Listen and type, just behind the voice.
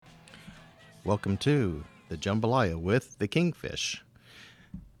Welcome to the Jambalaya with the Kingfish.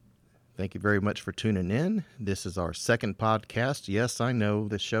 Thank you very much for tuning in. This is our second podcast. Yes, I know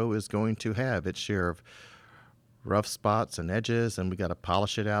the show is going to have its share of rough spots and edges, and we got to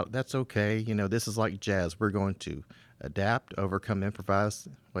polish it out. That's okay. You know, this is like jazz. We're going to adapt, overcome, improvise.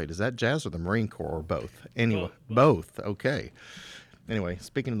 Wait, is that jazz or the Marine Corps or both? Anyway, both. Okay. Anyway,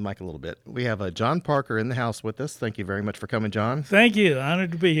 speaking to the mic a little bit, we have John Parker in the house with us. Thank you very much for coming, John. Thank you.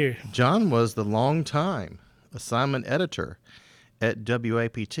 Honored to be here. John was the longtime assignment editor at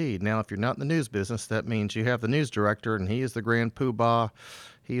WAPT. Now, if you're not in the news business, that means you have the news director, and he is the grand poobah.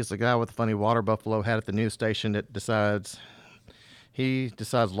 He is the guy with the funny water buffalo hat at the news station that decides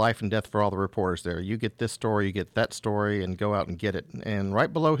life and death for all the reporters there. You get this story, you get that story, and go out and get it. And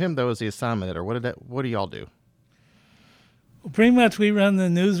right below him, though, is the assignment editor. What do y'all do? Well, pretty much we run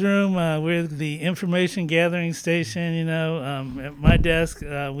the newsroom. We're the information gathering station. At my desk,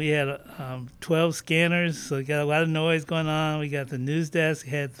 we had 12 scanners, so we got a lot of noise going on. We got the news desk,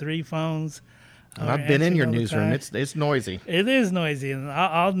 had 3 phones. I've been in your newsroom. It's noisy. It is noisy, and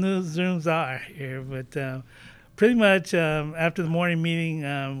all newsrooms are here. But pretty much after the morning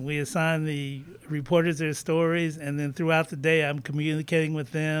meeting, we assign the reporters their stories, and then throughout the day, I'm communicating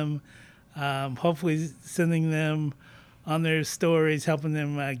with them, hopefully sending them on their stories, helping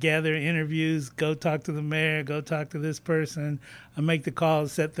them gather interviews, go talk to the mayor, go talk to this person. I make the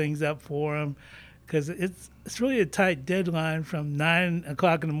calls, set things up for them, because it's really a tight deadline from 9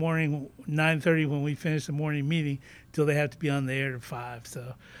 o'clock in the morning, 9:30 when we finish the morning meeting, till they have to be on the air at 5.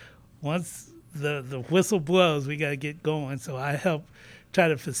 So once the whistle blows, we got to get going. So I help try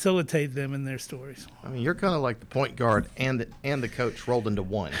to facilitate them in their stories. I mean, you're kind of like the point guard and the coach rolled into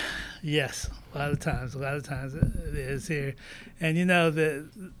one. Yes, a lot of times it is here. And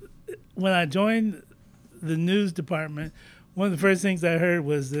when I joined the news department, one of the first things I heard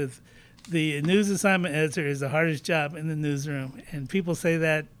was that the news assignment editor is the hardest job in the newsroom, and people say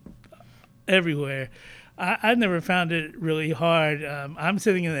that everywhere. I never found it really hard. I'm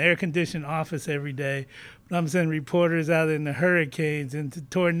sitting in an air-conditioned office every day, but I'm sending reporters out into hurricanes, into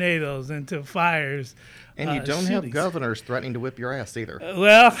tornadoes, into fires. And you don't have governors threatening to whip your ass either.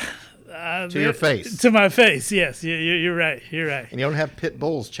 Well, to your face. To my face, yes. You're right. You're right. And you don't have pit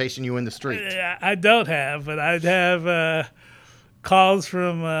bulls chasing you in the street. I don't have, but I'd have calls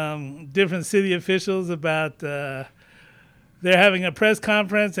from different city officials about they're having a press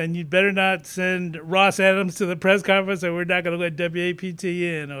conference, and you'd better not send Ross Adams to the press conference, or we're not going to let WAPT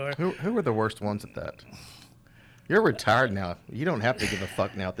in. Or who are the worst ones at that? You're retired now. You don't have to give a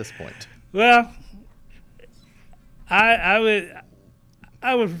fuck now at this point. Well, I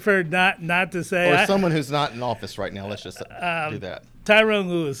would prefer not to say. Or someone who's not in office right now. Let's just do that. Tyrone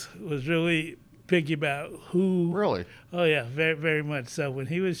Lewis was really picky about who. Really? Oh yeah, very very much so. When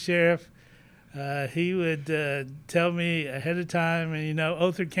he was sheriff, he would tell me ahead of time, and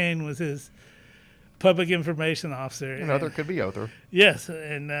Other Kane was his public information officer. There could be Other. Yes,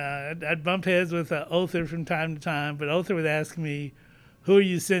 and I'd bump heads with Other from time to time, but Other would ask me, "Who are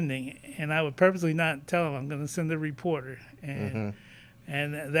you sending?" And I would purposely not tell him I'm going to send a reporter, and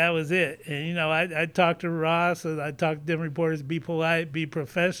that was it. And I'd talk to Ross, and I'd talk to them reporters, be polite, be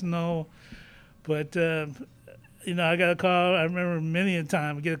professional, but. I got a call. I remember many a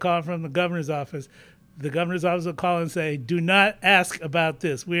time I get a call from the governor's office. The governor's office will call and say, "Do not ask about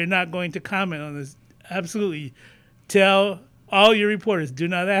this. We are not going to comment on this. Absolutely, tell all your reporters, do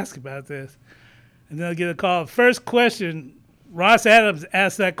not ask about this." And then I'll get a call. First question, Ross Adams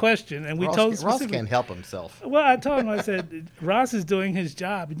asked that question, and Ross can't help himself. Well, I told him, I said, Ross is doing his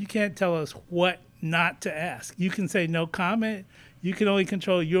job, and you can't tell us what not to ask. You can say no comment. You can only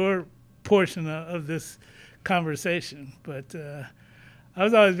control your portion of this conversation. But I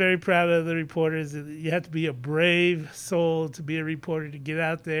was always very proud of the reporters. You have to be a brave soul to be a reporter, to get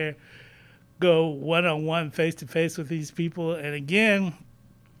out there, go one-on-one, face-to-face with these people. And again,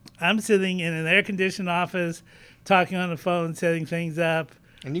 I'm sitting in an air-conditioned office, talking on the phone, setting things up.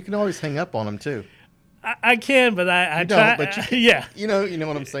 And you can always hang up on them too. I can, but I try. But yeah, you know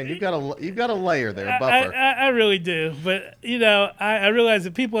what I'm saying. You've got a layer there, a buffer. I really do, but I realize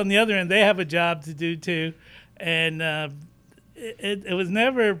that people on the other end, they have a job to do too, and it was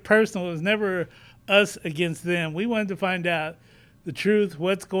never personal. It was never us against them. We wanted to find out the truth,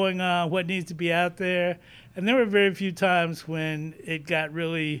 what's going on, what needs to be out there, and there were very few times when it got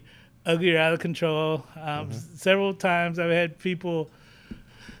really ugly or out of control. Several times I've had people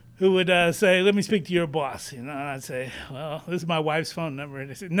who would say, "Let me speak to your boss." And I'd say, "Well, this is my wife's phone number." And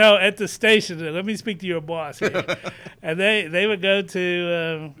they said, "No, at the station, let me speak to your boss here." And they would go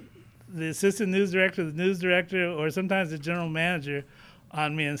to the assistant news director, the news director, or sometimes the general manager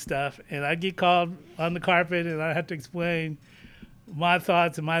on me and stuff, and I get called on the carpet, and I have to explain my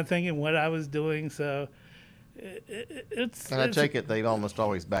thoughts and my thinking, what I was doing. So And I it's take it they've almost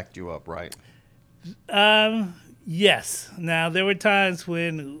always backed you up, right? yes. Now there were times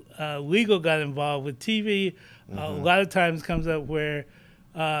when legal got involved with TV. A lot of times comes up where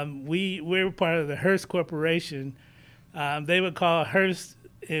we're part of the Hearst Corporation. They would call Hearst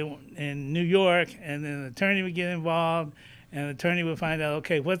in New York, and then an attorney would get involved, and the attorney would find out,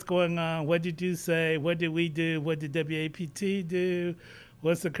 okay, what's going on? What did you say? What did we do? What did WAPT do?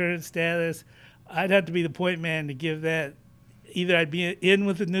 What's the current status? I'd have to be the point man to give that. Either I'd be in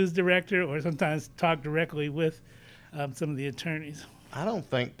with the news director or sometimes talk directly with some of the attorneys. I don't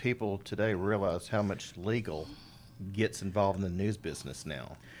think people today realize how much legal gets involved in the news business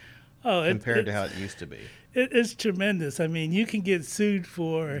now Oh, compared to how it used to be. It's tremendous. I mean, you can get sued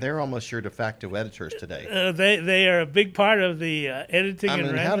for. They're almost your de facto editors today. They are a big part of the editing I and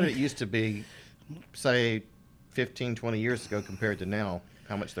mean, writing. how did it used to be, say, 15, 20 years ago compared to now,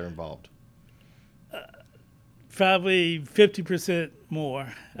 how much they're involved? Probably 50% more.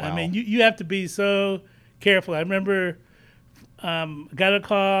 I Wow. mean, you have to be so careful. I remember got a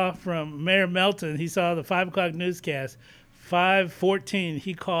call from Mayor Melton. He saw the 5 o'clock newscast. 5:14,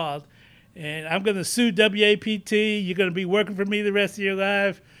 he called, and I'm going to sue WAPT. You're going to be working for me the rest of your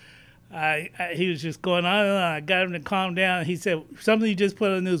life. He was just going on and on. I got him to calm down. He said, something you just put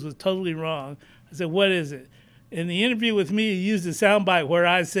on the news was totally wrong. I said, what is it? In the interview with me, he used a soundbite where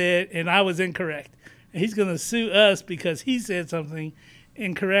I said, and I was incorrect. And he's going to sue us because he said something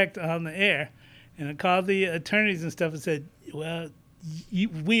incorrect on the air. And I called the attorneys and stuff and said, well,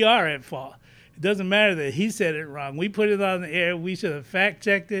 we are at fault. It doesn't matter that he said it wrong. We put it on the air. We should have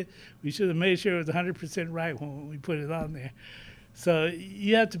fact-checked it. We should have made sure it was 100% right when we put it on there. So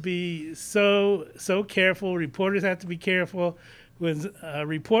you have to be so careful. Reporters have to be careful. When a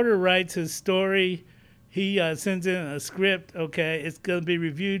reporter writes his story, he sends in a script. Okay, it's going to be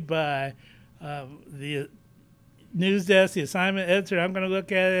reviewed by the news desk, the assignment editor. I'm going to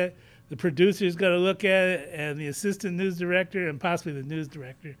look at it. The producer is going to look at it, and the assistant news director, and possibly the news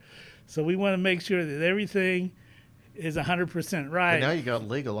director. So we want to make sure that everything is 100% right. But now you got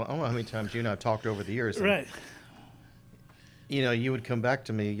legal. I don't know how many times you and I talked over the years. Right. You know, you would come back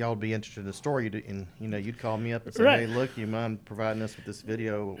to me. Y'all would be interested in the story, and you'd call me up and say, Right. "Hey, look, you mind providing us with this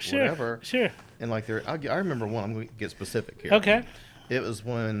video, Sure. whatever?" Sure. And like I remember one. I'm going to get specific here. Okay. It was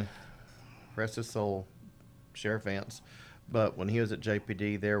when, rest his soul, Sheriff Vance, but when he was at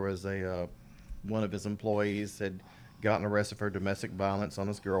JPD, there was one of his employees had gotten arrested for domestic violence on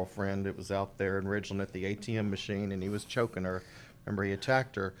his girlfriend. It was out there in Ridgeland at the ATM machine, and he was choking her. Remember, he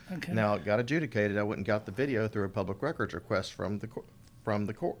attacked her. Okay. Now it got adjudicated. I went and got the video through a public records request from the court, from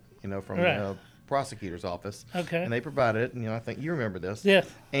Right. the prosecutor's office. Okay. And they provided it, and I think you remember this. Yes.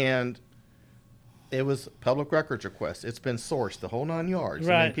 And it was public records request. It's been sourced the whole 9 yards.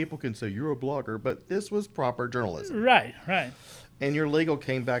 I mean, Right. people can say you're a blogger, but this was proper journalism. Right. Right. And your legal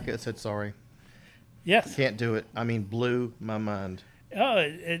came back and said, "Sorry, Yes. can't do it." I mean, blew my mind. Oh,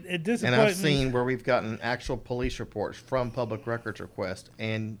 it disappoints And I've me. seen where we've gotten actual police reports from public records request,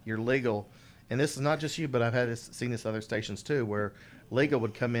 and your legal, and this is not just you, but I've seen this other stations too, where legal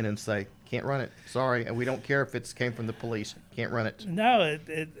would come in and say, "Can't run it. Sorry, and we don't care if it came from the police. Can't run it." No,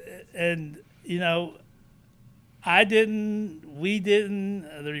 and I didn't, we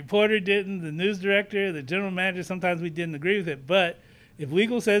didn't, the reporter didn't, the news director, the general manager, sometimes we didn't agree with it. But if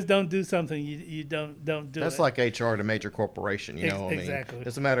legal says don't do something, you don't do it. That's like HR at a major corporation, you know. Exactly. I mean,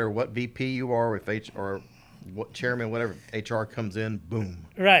 doesn't matter what VP you are, or what chairman, whatever. HR comes in, boom,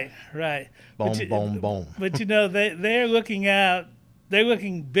 Right. boom, boom, boom. But they're looking out, they're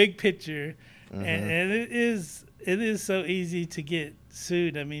looking big picture, and it is so easy to get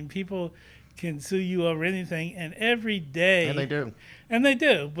sued. I mean, people can sue you over anything, and every day, And they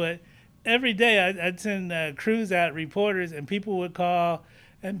do. But every day I'd send crews out, reporters, and people would call,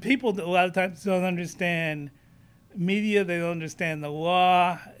 and people a lot of times don't understand media. They don't understand the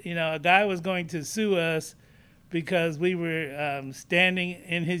law. A guy was going to sue us because we were standing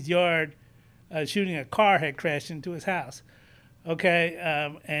in his yard shooting. A car had crashed into his house. Okay,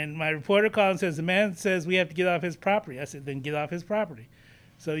 and my reporter called and says, the man says we have to get off his property. I said, then get off his property.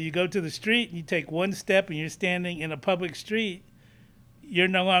 So you go to the street, and you take one step, and you're standing in a public street. You're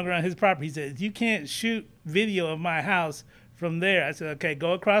no longer on his property. He says, you can't shoot video of my house from there. I said, okay,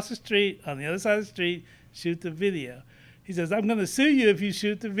 go across the street, on the other side of the street, shoot the video. He says, I'm going to sue you if you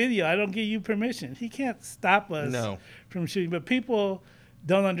shoot the video. I don't give you permission. He can't stop us from shooting. But people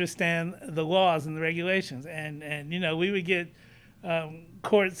don't understand the laws and the regulations. And we would get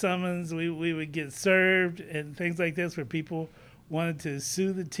court summons. We would get served and things like this where people wanted to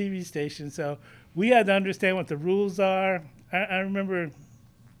sue the TV station. So we had to understand what the rules are. I remember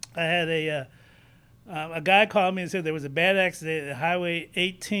I had a guy called me and said there was a bad accident at Highway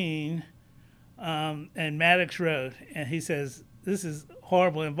 18 and Maddox Road, and he says this is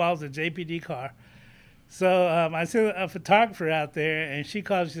horrible. It involves a JPD car. So I sent a photographer out there, and she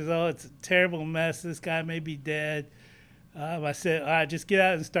called. She says, "Oh, it's a terrible mess. This guy may be dead." I said, "All right, just get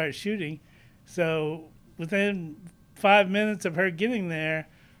out and start shooting." So within 5 minutes of her getting there,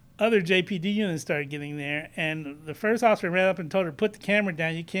 other JPD units started getting there, and the first officer ran up and told her, "Put the camera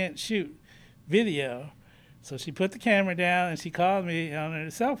down. You can't shoot video." So she put the camera down, and she called me on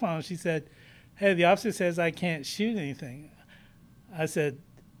her cell phone. She said, "Hey, the officer says I can't shoot anything." I said,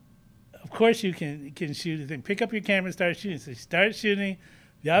 "Of course you can shoot anything. Pick up your camera and start shooting." So she started shooting.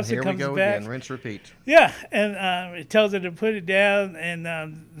 The officer Here comes we go back. again, rinse, repeat. Yeah, and it tells her to put it down, and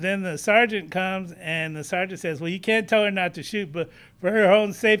then the sergeant comes, and the sergeant says, "Well, you can't tell her not to shoot, but for her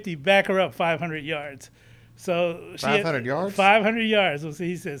own safety, back her up 500 yards." So 500 yards? 500 yards, was what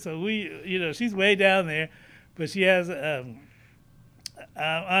he said. So she's way down there, but she has on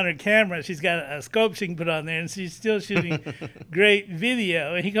her camera, she's got a scope she can put on there, and she's still shooting great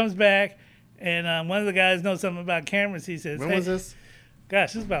video. And he comes back, and one of the guys knows something about cameras. He says, When was this?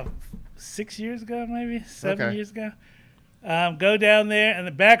 Gosh, this was about 6 years ago, maybe 7 Okay. years ago. Go down there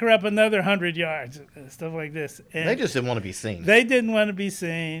and back her up another 100 yards, stuff like this. And They just didn't want to be seen. they didn't want to be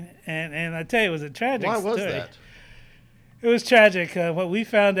seen, and I tell you, it was a tragic Why story. was that? It was tragic. What we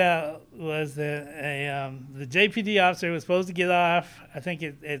found out was that the JPD officer was supposed to get off, I think,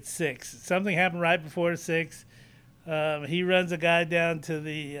 at 6. Something happened right before 6. He runs a guy down to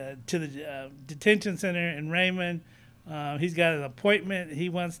the detention center in Raymond. He's got an appointment he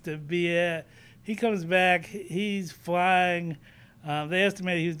wants to be at. He comes back. He's flying. They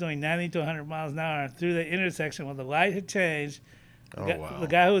estimated he was doing 90 to 100 miles an hour through the intersection when the light had changed. Oh, wow. The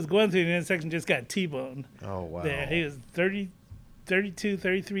guy who was going through the intersection just got T-boned. Oh, wow. There. He was 32,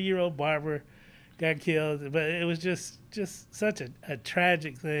 33-year-old barber, got killed. But it was just such a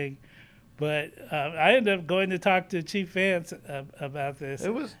tragic thing. But I ended up going to talk to Chief Vance about this.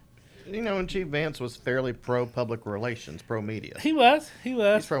 It was, and Chief Vance was fairly pro-public relations, pro-media. He was. He's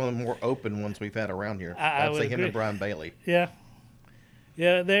probably one of the more open ones we've had around here. I'd say him agree. and Brian Bailey. Yeah,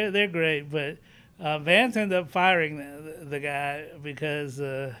 they're great, but Vance ended up firing the guy because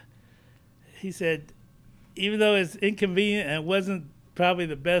he said, even though it's inconvenient and wasn't probably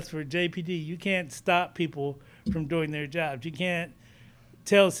the best for JPD, you can't stop people from doing their jobs. You can't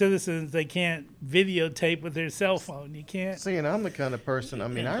tell citizens they can't videotape with their cell phone. You can't. See, and I'm the kind of person,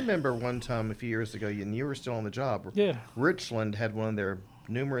 I remember one time a few years ago, and you were still on the job, Yeah. Richland had one of their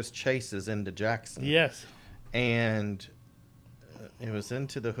numerous chases into Jackson. Yes. And it was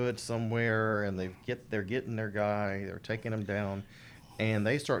into the hood somewhere, and they're getting their guy, they're taking him down, and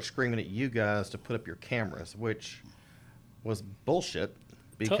they start screaming at you guys to put up your cameras, which was bullshit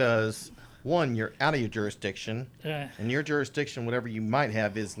because, one, you're out of your jurisdiction, and your jurisdiction, whatever you might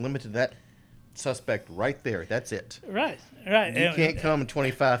have, is limited to that suspect right there. That's it. Right. You can't come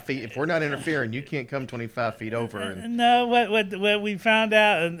 25 feet. If we're not interfering, you can't come 25 feet over. And No, what we found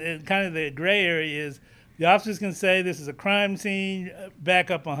out, and kind of the gray area is, the officers can say this is a crime scene,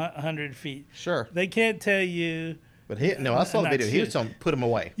 back up 100 feet. sure. They can't tell you. But I saw the not video. He was shoot. telling them, put him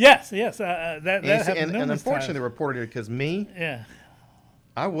away. Yes. That happened And numerous unfortunately, they times. reported it because me, Yeah.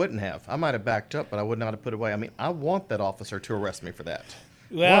 I wouldn't have. I might have backed up, but I would not have put away. I mean, I want that officer to arrest me for that.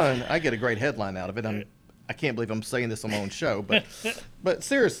 Well, One, I get a great headline out of it. I can't believe I'm saying this on my own show, but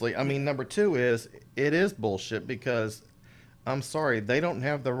seriously, I mean, number two is it is bullshit because I'm sorry, they don't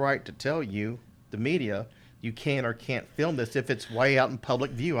have the right to tell you, the media, you can or can't film this if it's way out in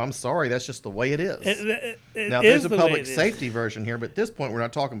public view. I'm sorry, that's just the way it is. Now, there's a public safety version here, but at this point, we're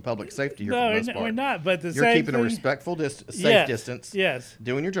not talking public safety here for the most part. we're not. But the You're same keeping thing, a respectful safe distance. Yes.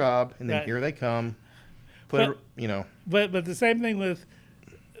 Doing your job, and then Right. here they come. But the same thing with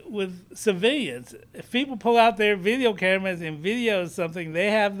civilians. If people pull out their video cameras and video something, they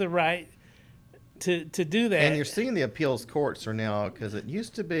have the right to do that. And you're seeing the appeals courts are now, because it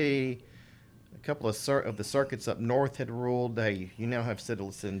used to be a couple of the circuits up north had ruled you now have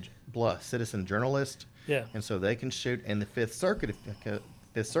citizen journalists. Yeah. And so they can shoot. And the Fifth Circuit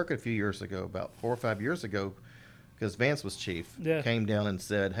a few years ago, about 4 or 5 years ago, because Vance was chief, came down and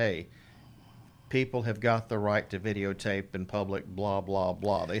said, hey, people have got the right to videotape in public, blah, blah,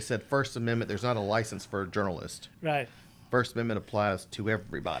 blah. They said First Amendment, there's not a license for a journalist. Right. First Amendment applies to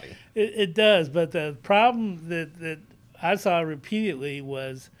everybody. It does, but the problem that I saw repeatedly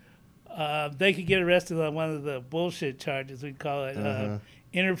was they could get arrested on one of the bullshit charges, we call it,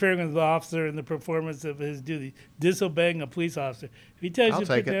 interfering with the officer in the performance of his duty, disobeying a police officer. If he tells I'll you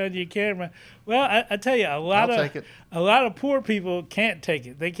to take put it. down your camera, well, I tell you, I'll take it. a lot of poor people can't take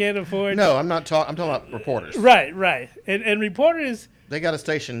it. They can't afford. No, I'm not talking. I'm talking about reporters. Right, and reporters. They got a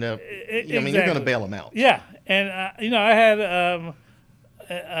station to. I mean, you're going Exactly. to bail them out. Yeah, and I had a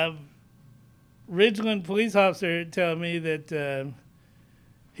Ridgeland police officer tell me that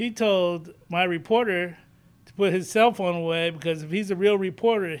he told my reporter to put his cell phone away because if he's a real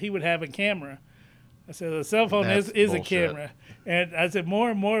reporter, he would have a camera. I said, the cell phone is a bullshit. camera. And I said, more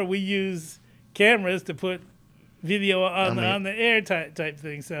and more we use cameras to put video on the air type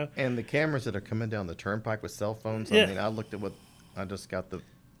thing. So And the cameras that are coming down the turnpike with cell phones, Yeah. I mean, I looked at what, I just got the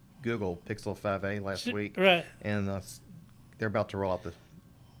Google Pixel 5a last week. Right. And they're about to roll out the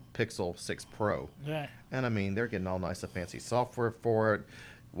Pixel 6 Pro. Right. And I mean, they're getting all nice and fancy software for it,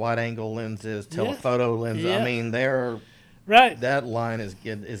 wide angle lenses, telephoto lenses. Yeah. I mean, Right. that line is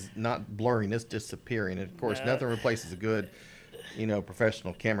not blurring, it's disappearing. And of course, nothing replaces a good,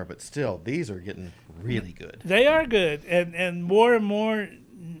 professional camera, but still, these are getting really good. They are good, and more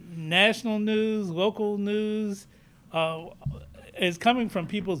national news, local news, is coming from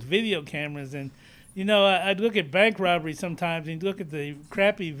people's video cameras. And I'd look at bank robbery sometimes, and you look at the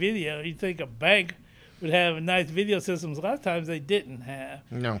crappy video. You think a bank would have nice video systems. A lot of times they didn't have.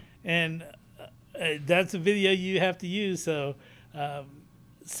 No. And that's a video you have to use. So,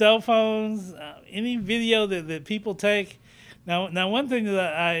 cell phones, any video that people take. Now, one thing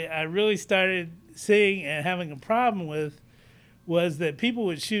that I really started seeing and having a problem with was that people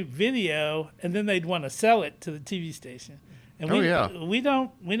would shoot video and then they'd want to sell it to the TV station. And we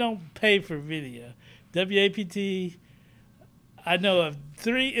don't pay for video. WAPT. I know of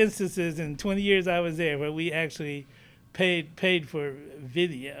 3 instances in 20 years I was there where we actually paid for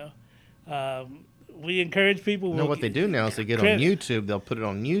video. We encourage people. No, what they do now is they get on YouTube. They'll put it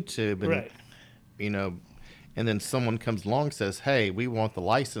on YouTube, and Right. And then someone comes along and says, "Hey, we want the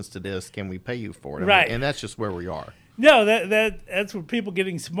license to this. Can we pay you for it?" Right. And that's just where we are. No, that's where people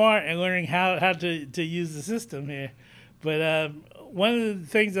getting smart and learning how to use the system here. But one of the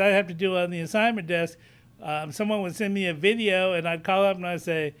things that I have to do on the assignment desk, someone would send me a video, and I'd call up and I'd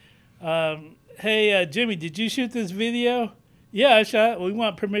say, "Hey, Jimmy, did you shoot this video?" "Yeah, I shot it. We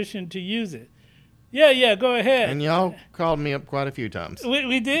want permission to use it." Yeah, go ahead. And y'all called me up quite a few times.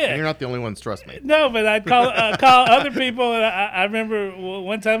 We did. And you're not the only ones, trust me. No, but I'd call other people. And I remember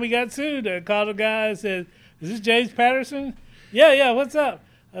one time we got sued. I called a guy and said, "Is this James Patterson?" Yeah, what's up?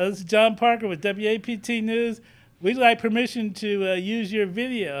 This is John Parker with WAPT News. We'd like permission to use your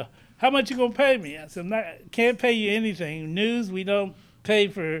video. How much you going to pay me? I said, can't pay you anything. News, we don't pay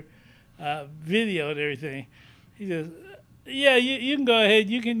for video and everything. He says, "Yeah, you can go ahead.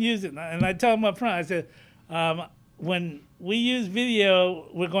 You can use it." And I tell him up front, I said, when we use video,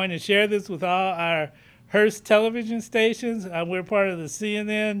 we're going to share this with all our Hearst television stations. We're part of the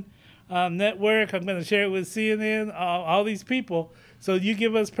CNN network. I'm going to share it with CNN, all these people. So you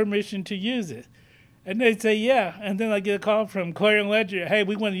give us permission to use it. And they'd say, yeah. And then I get a call from Clarion Ledger. "Hey,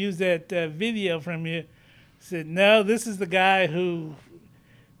 we want to use that video from you." I said, "No, this is the guy who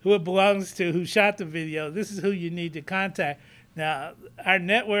it belongs to, who shot the video. This is who you need to contact." Now, our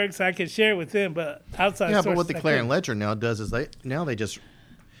networks, I can share with them, but outside Yeah, but sources, what the Clarion Ledger now does is they've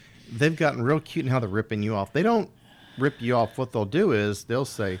gotten real cute in how they're ripping you off. They don't rip you off. What they'll do is they'll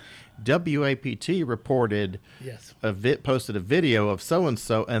say, WAPT reported, Yes. posted a video of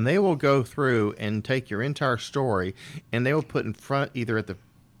so-and-so, and they will go through and take your entire story, and they will put in front, either at the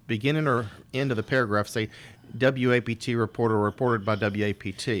beginning or end of the paragraph, say, WAPT reporter reported by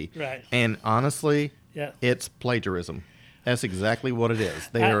WAPT. Right. And honestly, Yeah. it's plagiarism. That's exactly what it is.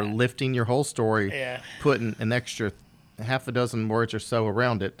 They are lifting your whole story, Yeah. putting an extra half a dozen words or so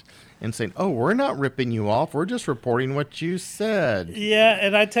around it, and saying, "Oh, we're not ripping you off. We're just reporting what you said." Yeah,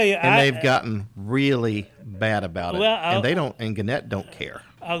 and I tell you, And they've gotten really bad about it. Well, And Gannett don't care.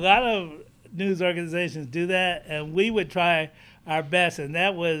 a lot of news organizations do that, and we would try our best, and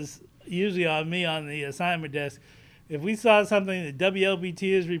that was usually on me on the assignment desk. If we saw something that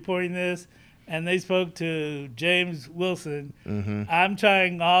WLBT is reporting this, and they spoke to James Wilson, I'm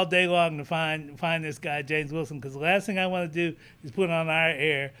trying all day long to find this guy, James Wilson, because the last thing I want to do is put on our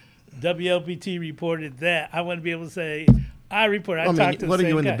air, WLBT reported that. I want to be able to say, I reported. What are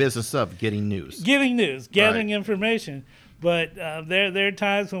you in guy. the business of? Getting news. Gathering information. But there are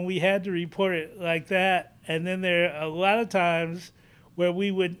times when we had to report it like that, and then there are a lot of times where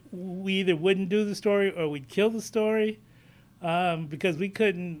we either wouldn't do the story or we'd kill the story because we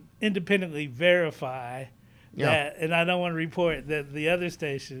couldn't independently verify that, and I don't want to report that the other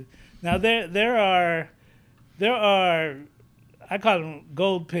station. Now there are I call them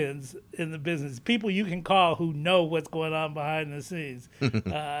gold pins in the business. People you can call who know what's going on behind the scenes.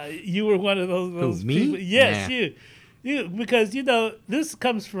 You were one of those me? people. Yes, Nah. you because this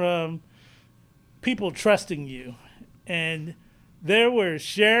comes from people trusting you, and there were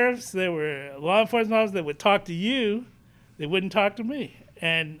sheriffs, there were law enforcement officers that would talk to you, they wouldn't talk to me,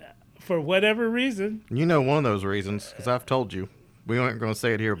 and for whatever reason, You know one of those reasons, because I've told you. We aren't going to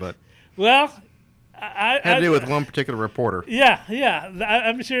say it here, but well, had to do with one particular reporter. Yeah,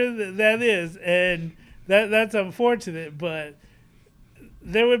 I'm sure that is, and that's unfortunate. But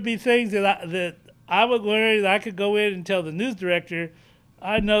there would be things that I would learn that I could go in and tell the news director,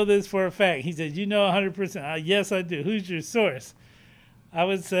 I know this for a fact. He said, you know 100%. Yes, I do. Who's your source? I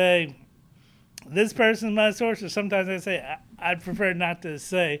would say, this person is my source, or sometimes I say, I'd prefer not to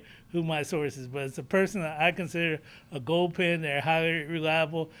say who my source is, but it's a person that I consider a gold pin. They're highly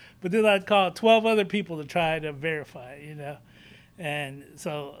reliable. But then I'd call 12 other people to try to verify it. And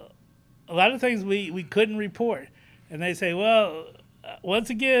so a lot of things we couldn't report. And they say, well, once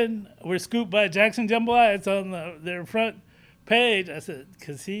again, we're scooped by Jackson Jambalaya. It's on their front page. I said,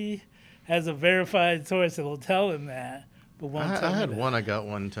 because he has a verified source that will tell him that. But won't tell I me had that. one I got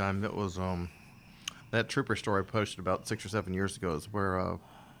one time that was that trooper story I posted about 6 or 7 years ago is where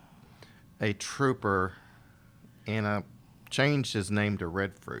a trooper, and I changed his name to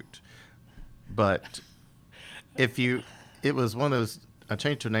Red Fruit, but it was one of those, I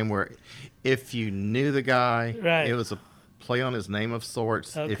changed to a name where if you knew the guy, Right. it was a play on his name of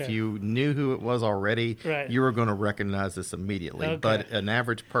sorts. Okay. If you knew who it was already, Right. you were going to recognize this immediately. Okay. But an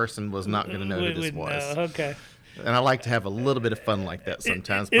average person was not going to know who this was. Okay. And I like to have a little bit of fun like that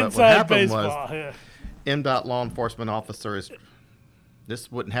sometimes. But Inside what happened baseball, was MDOT law enforcement officer is,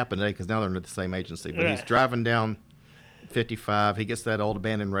 this wouldn't happen today because now they're under the same agency, but he's Right. driving down 55. He gets to that old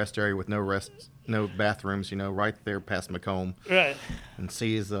abandoned rest area with no bathrooms, right there past Macomb, Right. and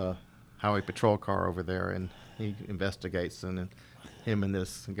sees a highway patrol car over there, and he investigates, and him and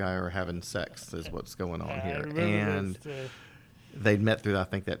this guy are having sex is what's going on I here. remember And this, they'd met through, I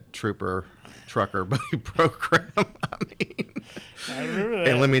think, that trucker buddy program. I mean, I remember that.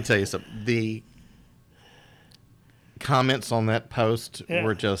 and let me tell you something. The comments on that post Yeah.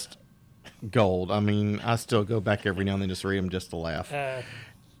 were just gold. I mean, I still go back every now and then just read them just to laugh.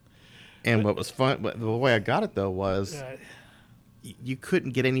 And what was fun, the way I got it though was Right. you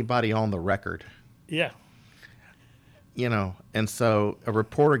couldn't get anybody on the record, Yeah. And so a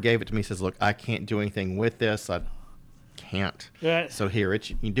reporter gave it to me. Says, "Look, I can't do anything with this. I can't. Right. So here,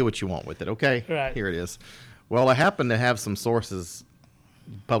 you do what you want with it. Okay. Right. Here it is. Well, I happen to have some sources."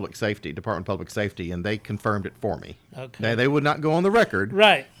 Department of Public Safety, and they confirmed it for me. Okay. They would not go on the record,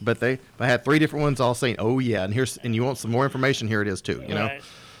 Right. but I had 3 different ones all saying, "Oh yeah, and you want some more information? Here it is too." Right.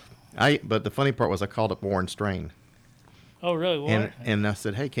 But the funny part was I called up Warren Strain, Oh, really? Warren? and I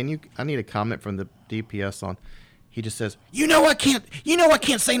said, "Hey, I need a comment from the DPS on." He just says, I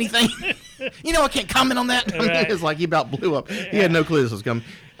can't say anything. I can't comment on that." I mean, Right. it's like he about blew up. He had no clue this was coming.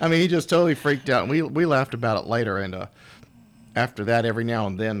 I mean, he just totally freaked out, and we laughed about it later. And after that, every now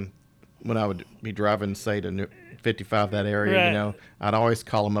and then, when I would be driving, say, to 55, that area, Right. I'd always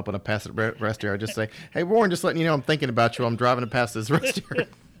call him up when I pass the rest area. I'd just say, "Hey, Warren, just letting you know I'm thinking about you. I'm driving to pass this rest area."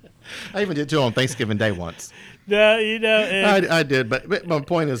 I even did too on Thanksgiving Day once. No, and, I did, but my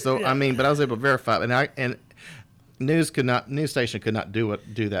point is, though, I mean, but I was able to verify it, and news station could not do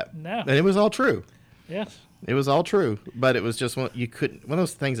that. No. And it was all true. yes. It was all true, but it was just one of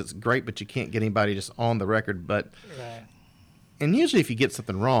those things that's great, but you can't get anybody just on the record. But Right. and usually, if you get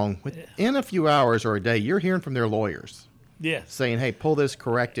something wrong within a few hours or a day, you're hearing from their lawyers Yes. saying, "Hey, pull this,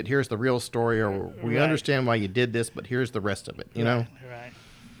 correct it. Here's the real story, or we Right. understand why you did this, but here's the rest of it." Right.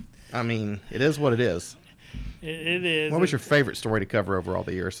 I mean, it is what it is. It is. What was your favorite story to cover over all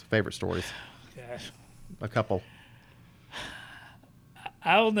the years? Favorite stories? Gosh. A couple.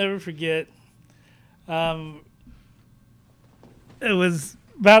 I will never forget. It was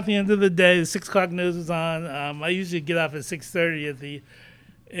about the end of the day. The 6 o'clock news was on. I usually get off at 6:30 at the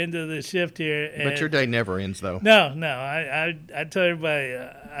end of the shift here. But your day never ends, though. No. I tell everybody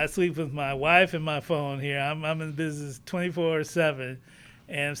I sleep with my wife and my phone here. I'm in the business 24/7,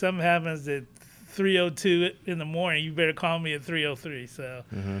 and if something happens at 3:02 in the morning, you better call me at 3:03. So,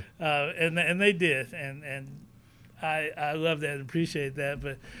 and they did, and I love that and appreciate that.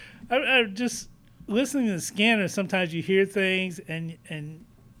 But I just listening to the scanner. Sometimes you hear things and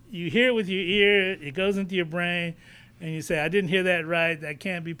you hear it with your ear. It goes into your brain, and you say, "I didn't hear that right. That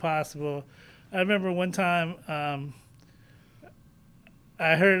can't be possible." I remember one time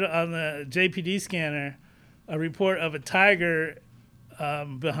I heard on the JPD scanner a report of a tiger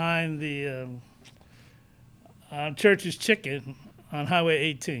behind the Church's Chicken on Highway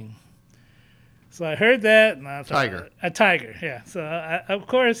 18. So I heard that, and I thought, a tiger, yeah. So of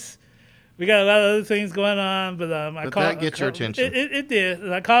course, we got a lot of other things going on, but I But called. that gets your attention. It did.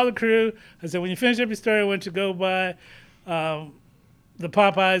 And I called the crew. I said, when you finish up your story, I want you to go by the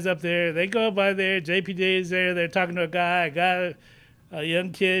Popeyes up there. They go by there. JPD is there. They're talking to a guy. A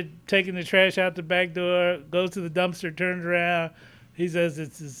young kid taking the trash out the back door, goes to the dumpster, turns around. He says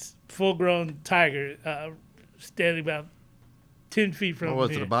it's this full-grown tiger standing about 10 feet from him. What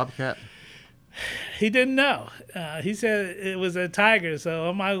was it, a bobcat? He didn't know. He said it was a tiger. So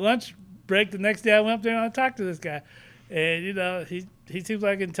on my lunch break the next day, I went up there and I talked to this guy. And, he seems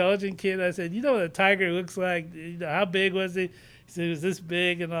like an intelligent kid. I said, you know what a tiger looks like? How big was he? He said it was this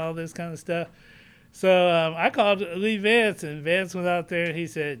big and all this kind of stuff. So I called Lee Vance, and Vance went out there, and he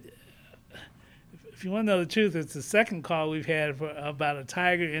said, if you want to know the truth, it's the second call we've had about a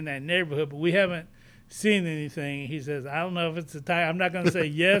tiger in that neighborhood, but we haven't seen anything. He says, I don't know if it's a tiger. I'm not going to say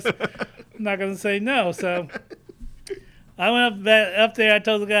yes. I'm not going to say no. So I went up there. I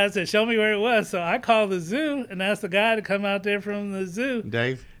told the guy, I said, show me where it was. So I called the zoo and asked the guy to come out there from the zoo.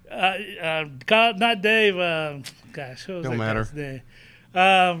 Dave? Not Dave. Gosh, what was Don't matter. His name?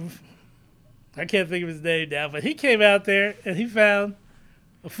 I can't think of his name now, but he came out there and he found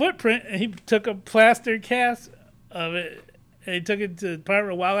a footprint, and he took a plaster cast of it, and he took it to the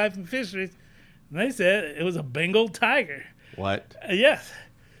Department of Wildlife and Fisheries, and they said it was a Bengal tiger. What? Yes.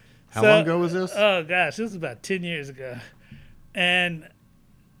 How long ago was this? Oh, gosh, this was about 10 years ago. And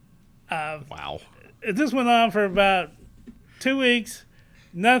wow. This went on for about 2 weeks,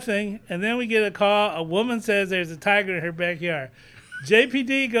 nothing, and then we get a call. A woman says there's a tiger in her backyard.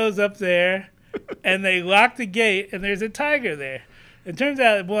 JPD goes up there, and they lock the gate, and there's a tiger there. It turns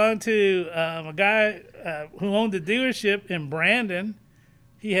out it belonged to a guy who owned a dealership in Brandon.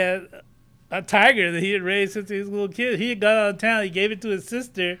 He had a tiger that he had raised since he was a little kid. He had gone out of town. He gave it to his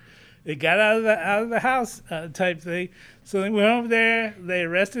sister. It got out of the house type thing. So they went over there. They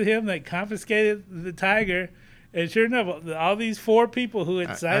arrested him. They confiscated the tiger. And sure enough, all these 4 people who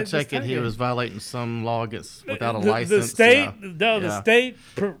had cited I take it he was violating some law without a the license. The state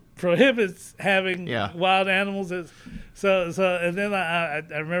prohibits having Yeah. wild animals. So and then I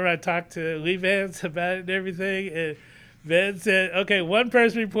remember I talked to Lee Vance about it and everything, and Vance said, okay, 1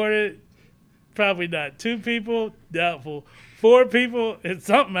 person reported, probably not. 2 people, doubtful. 4 people, it's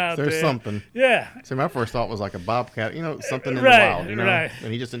something out there. There's something. Yeah. So my first thought was like a bobcat, something in Right, the wild, right.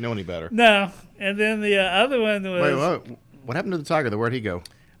 And he just didn't know any better. No. And then the other one was... Wait, what happened to the tiger? Where'd he go?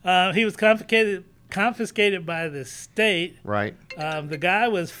 He was confiscated by the state. Right. The guy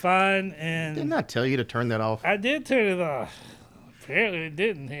was fined, and... Didn't I tell you to turn that off? I did turn it off. Apparently it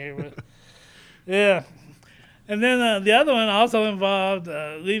didn't here, but... Yeah. And then the other one also involved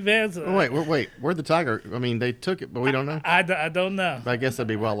Lee Vance. Wait. Where'd the tiger? I mean, they took it, but we don't know. I don't know. I guess that'd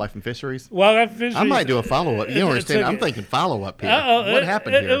be Wildlife and Fisheries. Wildlife and Fisheries. I might do a follow-up. You don't understand. I'm thinking follow-up here. What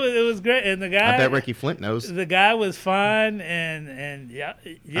happened here? It was great. And the guy... I bet Ricky Flint knows. The guy was fine, and yeah.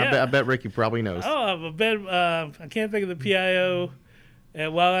 I bet Ricky probably knows. Oh, I bet... I can't think of the PIO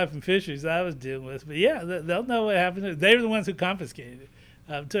at Wildlife and Fisheries I was dealing with. But yeah, they'll know what happened. They were the ones who confiscated it.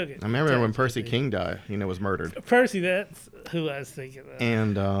 Took it. I remember when Percy King died, was murdered. Percy, that's who I was thinking of.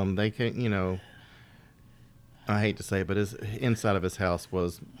 And they came, I hate to say it, but his inside of his house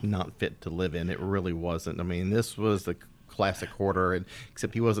was not fit to live in. It really wasn't. I mean, this was the classic hoarder,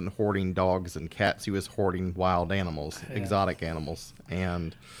 except he wasn't hoarding dogs and cats. He was hoarding wild animals, exotic animals.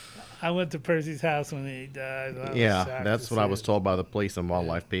 And I went to Percy's house when he died. That's what I was told by the police and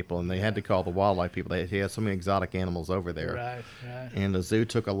wildlife people, and they had to call the wildlife people. He had so many exotic animals over there. Right. And the zoo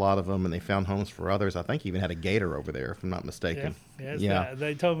took a lot of them, and they found homes for others. I think he even had a gator over there, if I'm not mistaken. Yeah.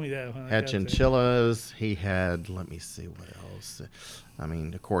 They told me that. When had chinchillas. He had, let me see what else. I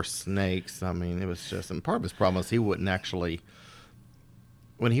mean, of course, snakes. I mean, it was just, and part of his problem is he wouldn't actually,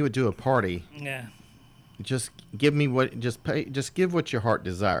 when he would do a party. Yeah. Just give what your heart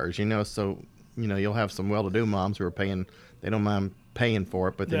desires, so you'll have some well-to-do moms who are paying, they don't mind paying for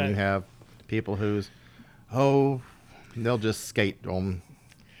it, but then you have people they'll just skate on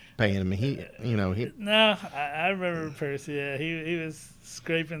paying him. No, I remember Percy. Yeah, he was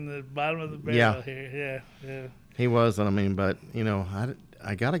scraping the bottom of the barrel here. Yeah. He was, but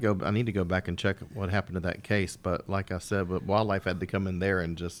I gotta go. I need to go back and check what happened to that case. But like I said, but wildlife had to come in there,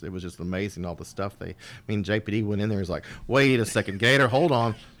 and it was just amazing all the stuff JPD went in there. And was like, wait a second, Gator, hold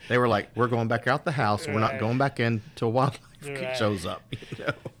on. They were like, we're going back out the house. We're not going back in till wildlife shows up.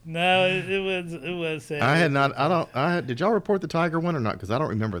 No, it was sad. I had not. Did y'all report the tiger one or not? Because I don't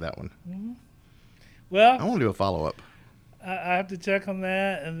remember that one. Mm-hmm. Well, I want to do a follow up. I have to check on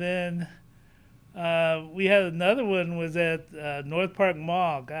that, and then We had another one was at North Park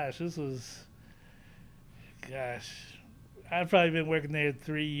Mall. Gosh, I've probably been working there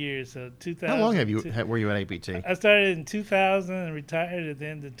 3 years. So How long 2000. were you at APT? I started in 2000 and retired at the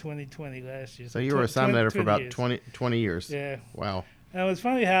end of 2020 last year. So So you were assignment editor for about years. 20 years. Yeah. Wow. And it was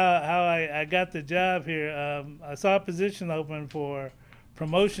funny how I got the job here. I saw a position open for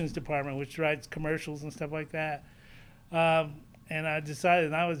promotions department, which writes commercials and stuff like that. And I decided,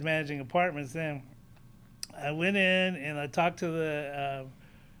 and I was managing apartments then. I went in and I talked to the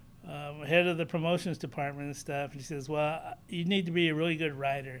head of the promotions department and stuff. And she says, "Well, you need to be a really good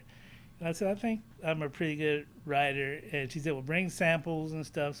writer." And I said, "I think I'm a pretty good writer." And she said, "Well, bring samples and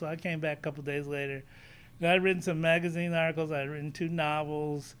stuff." So I came back a couple of days later. And I'd written some magazine articles. I'd written 2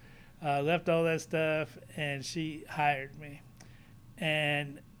 novels, left all that stuff, and she hired me.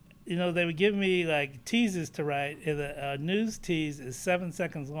 And they would give me like teases to write. And a news tease is 7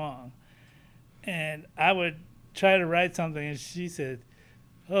 seconds long, and I would try to write something, and she said,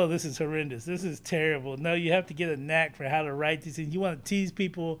 "Oh, this is horrendous. This is terrible. No, you have to get a knack for how to write these things. You want to tease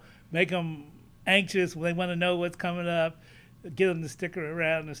people, make them anxious when they want to know what's coming up, get them to stick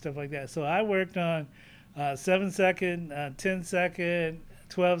around and stuff like that." So I worked on 7-second, 10-second,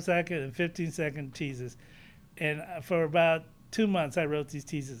 12-second, and 15-second teases. And for about 2 months, I wrote these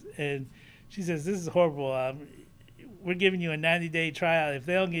teases. And she says, "This is horrible. We're giving you a 90-day trial. If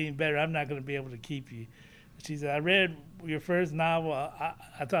they don't get any better, I'm not going to be able to keep you." She said, "I read your first novel.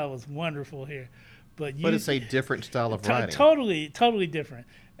 I thought it was wonderful here. But it's a different style of writing. Totally different.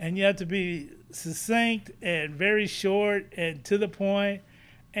 And you have to be succinct and very short and to the point."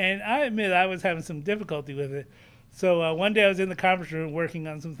 And I admit I was having some difficulty with it. So one day I was in the conference room working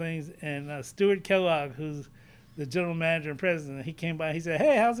on some things, and Stuart Kellogg, who's the general manager and president, he came by. He said,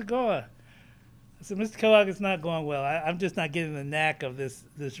 "Hey, how's it going?" I said, "Mr. Kellogg, it's not going well. I'm just not getting the knack of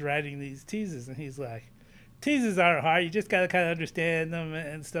this writing these teases." And he's like, "Teases aren't hard. You just got to kind of understand them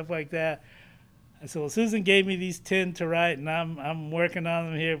and stuff like that." I said, "Well, Susan gave me these 10 to write, and I'm working on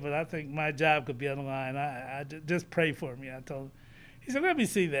them here, but I think my job could be on the line. I just pray for me." I told him. He said, "Let me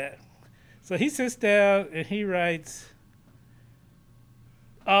see that." So he sits down and he writes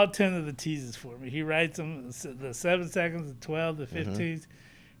all 10 of the teases for me. He writes them, the 7 seconds, the 12, the 15s. Mm-hmm.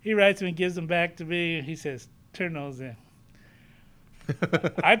 He writes them and gives them back to me, and he says, "Turn those in."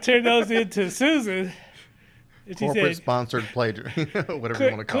 I turned those in to Susan. Corporate sponsored plagiarism, whatever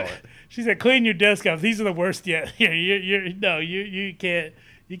you want to call it. She said, "Clean your desk out. These are the worst yet. Here, you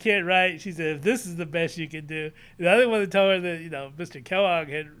can't write." She said, "If this is the best you can do." And I didn't want to tell her that Mr. Kellogg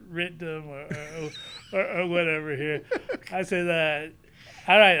had written them or whatever. Here, I said,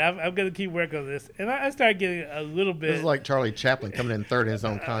 "All right, I'm going to keep working on this." And I started getting a little bit. This is like Charlie Chaplin coming in third in his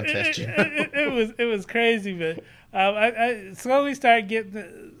own contest. It was crazy, but I slowly started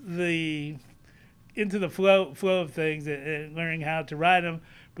getting the into the flow of things and learning how to write them.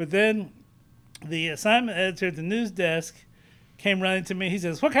 But then the assignment editor at the news desk came running to me. He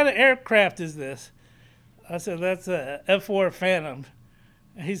says, "What kind of aircraft is this?" I said, "That's a F-4 Phantom."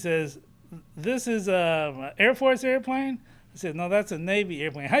 And he says, "This is an Air Force airplane?" I said, "No, that's a Navy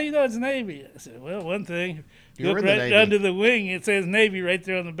airplane." "How do you know it's Navy?" I said, "Well, one thing, you look right under the wing, it says Navy right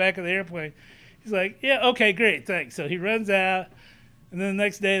there on the back of the airplane." He's like, "Yeah, okay, great, thanks." So he runs out. And then the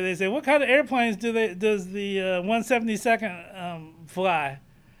next day they say, "What kind of airplanes does the 172nd fly?"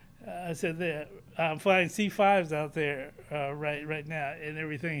 I said, "I'm flying C-5s out there right now and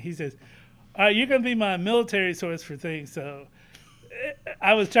everything." He says, "You're going to be my military source for things." So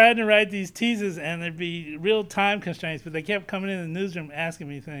I was trying to write these teases, and there'd be real time constraints, but they kept coming in the newsroom asking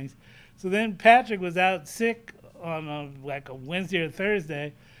me things. So then Patrick was out sick on like a Wednesday or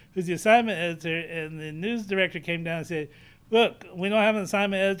Thursday, who's the assignment editor, and the news director came down and said, "Look, we don't have an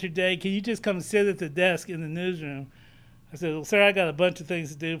assignment editor today. Can you just come sit at the desk in the newsroom?" I said, "Well, sir, I got a bunch of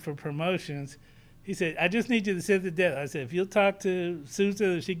things to do for promotions." He said, "I just need you to sit at the desk." I said, "If you'll talk to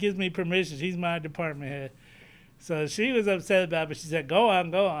Susan, she gives me permission. She's my department head." So she was upset about it, but she said, go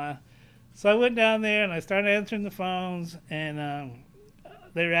on. So I went down there and I started answering the phones, and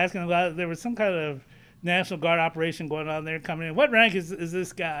they were asking about, there was some kind of National Guard operation going on there coming in. "What rank is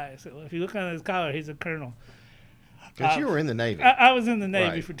this guy?" I said, "Well, if you look on his collar, he's a colonel." Because you were in the Navy. I was in the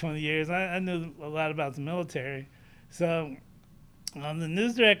Navy right. for 20 years. I knew a lot about the military. So the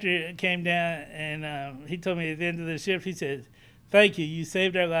news director came down, and he told me at the end of the shift, he said, "Thank you. You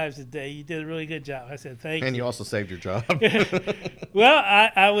saved our lives today. You did a really good job." I said, "Thank you." And you also saved your job. Well,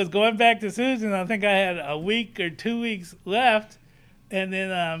 I was going back to Susan. I think I had a week or 2 weeks left. And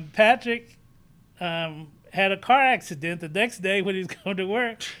then Patrick had a car accident the next day when he was going to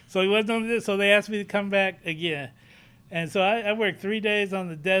work. So he wasn't on this. So they asked me to come back again. And so I worked 3 days on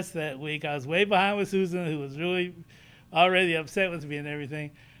the desk that week. I was way behind with Susan, who was really already upset with me and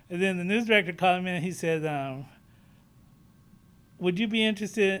everything. And then the news director called me and he said, would you be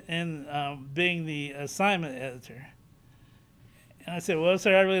interested in being the assignment editor? And I said, well,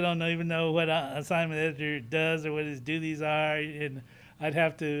 sir, I really don't even know what an assignment editor does or what his duties are. And I'd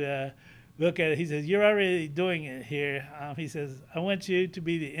have to look at it. He says, you're already doing it here. He says, I want you to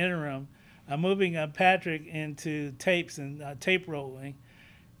be the interim. I'm moving Patrick into tapes and tape rolling.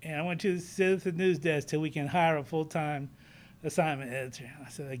 And I want you to sit at the news desk till we can hire a full-time assignment editor. I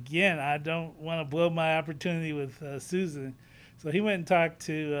said, again, I don't want to blow my opportunity with Susan. So he went and talked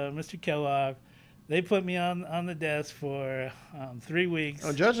to Mr. Kellogg. They put me on the desk for 3 weeks.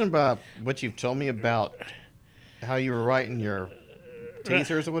 Oh, judging by what you've told me about how you were writing your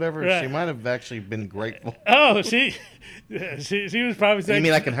teasers or whatever, Right. she might have actually been grateful. Oh, she was probably saying,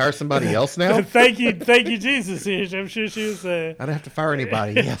 You mean I can hire somebody else now? thank you, Jesus. I'm sure she was. I don't have to fire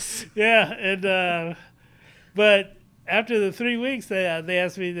anybody. Yes. Yeah, and but after the 3 weeks, they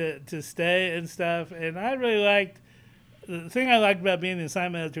asked me to stay and stuff, and I really liked. The thing I liked about being the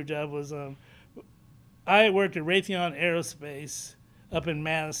assignment editor job was I worked at Raytheon Aerospace up in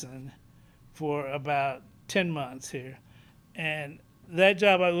Madison for about 10 months here. And that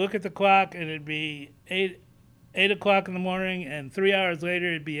job, I look at the clock and it'd be 8 o'clock in the morning, and 3 hours later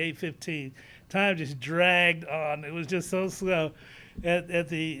it'd be 8:15. Time just dragged on. It was just so slow. At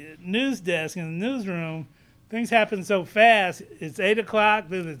the news desk in the newsroom, things happen so fast. It's 8 o'clock,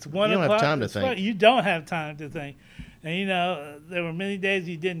 then it's 1 o'clock. You don't have time to think. You don't have time to think. And, there were many days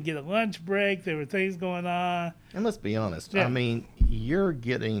you didn't get a lunch break. There were things going on. And let's be honest. Yeah. I mean, you're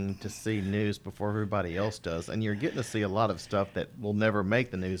getting to see news before everybody else does, and you're getting to see a lot of stuff that will never make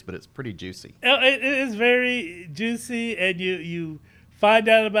the news, but it's pretty juicy. It is very juicy, and you find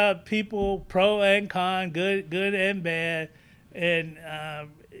out about people, pro and con, good and bad, and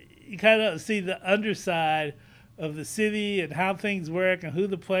you kind of see the underside of the city and how things work and who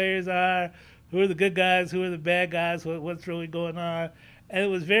the players are. Who are the good guys? Who are the bad guys? What's really going on? And it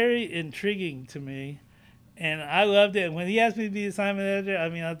was very intriguing to me, and I loved it. And when he asked me to be assignment editor, I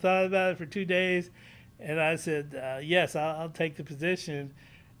mean, I thought about it for 2 days, and I said, yes, I'll take the position.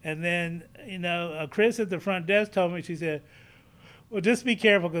 And then, Chris at the front desk told me, she said, well, just be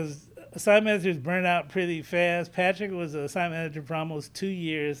careful because assignment editors burn out pretty fast. Patrick was an assignment editor for almost 2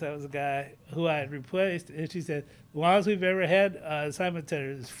 years. That was a guy who I had replaced. And she said, the longest we've ever had assignment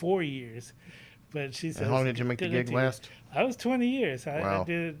editor is 4 years. But she said, And how long did you make the gig last? I was 20 years. Wow. I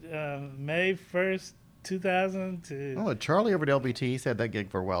did May 1st, 2000 to... Oh, Charlie over at LBT, he's had that gig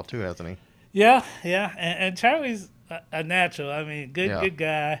for a while too, hasn't he? Yeah. And Charlie's a natural. I mean, good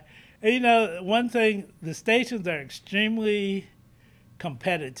guy. And, one thing, the stations are extremely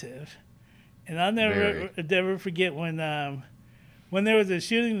competitive. And I'll never forget when there was a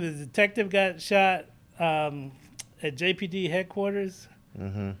shooting, the detective got shot at JPD headquarters.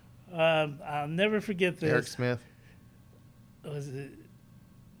 Mm-hmm. I'll never forget this. Eric Smith. Was it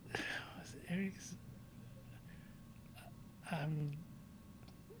Eric?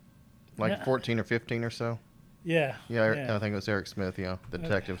 Like 14 or 15 or so? Yeah. Yeah, I think it was Eric Smith, the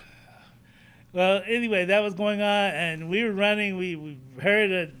detective. Well, anyway, that was going on, and we were running. We heard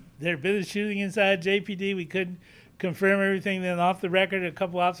that there had been a shooting inside JPD. We couldn't confirm everything. Then off the record, a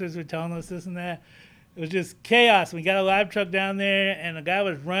couple officers were telling us this and that. It was just chaos. We got a live truck down there, and a guy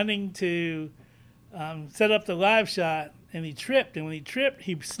was running to set up the live shot, and he tripped. And when he tripped,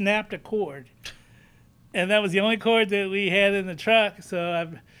 he snapped a cord. And that was the only cord that we had in the truck. So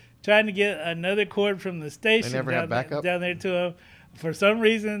I'm trying to get another cord from the station down there to him. For some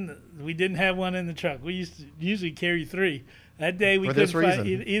reason, we didn't have one in the truck. We used to usually carry 3. That day, we couldn't find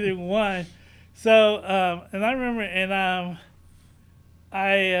either one. So, and I remember, and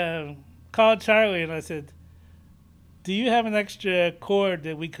I called Charlie and I said, do you have an extra cord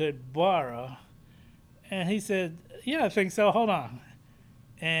that we could borrow? And he said, yeah, I think so. Hold on.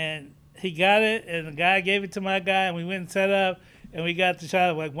 And he got it, and the guy gave it to my guy, and we went and set up, and we got the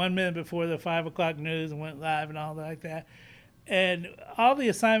shot like 1 minute before the 5 o'clock news and went live and all like that. And all the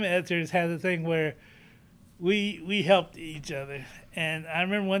assignment editors had the thing where we helped each other. And I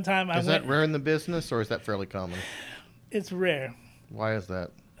remember one time Is that rare in the business, or is that fairly common? It's rare. Why is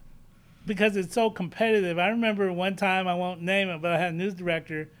that? Because it's so competitive. I remember one time, I won't name it, but I had a news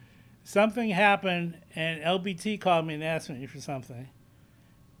director. Something happened, and LBT called me and asked me for something.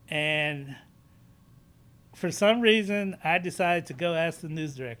 And for some reason, I decided to go ask the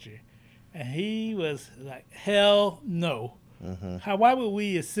news director. And he was like, hell no. Mm-hmm. Why would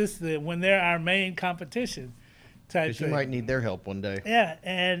we assist them when they're our main competition? Because you might need their help one day. Yeah,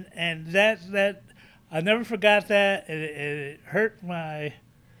 and that I never forgot that, and it hurt my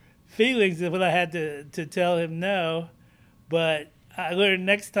feelings when I had to tell him no. But I learned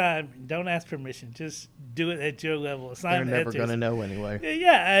next time, don't ask permission. Just do it at your level. They're Assign the never going enters. to know anyway.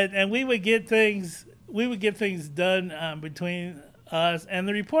 Yeah, and we would get things. We would get things done between us, and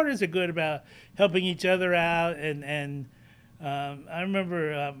the reporters are good about helping each other out. And I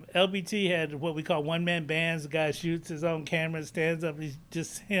remember LBT had what we call one man bands. The guy shoots his own camera, stands up. He's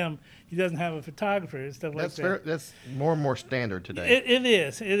just him. He doesn't have a photographer and stuff like that. That's more and more standard today. It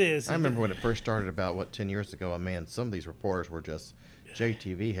is. It is. I remember when it first started about 10 years ago. Man, some of these reporters were just.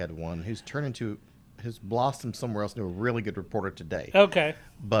 JTV had one who's turned into, has blossomed somewhere else into a really good reporter today. Okay.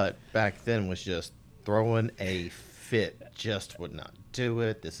 But back then was just throwing a fit. Just would not do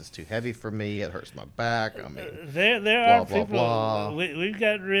it. This is too heavy for me. It hurts my back. I mean, there blah, are blah, people. blah. We've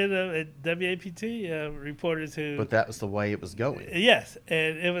gotten rid of at WAPT reporters who. But that was the way it was going. Yes,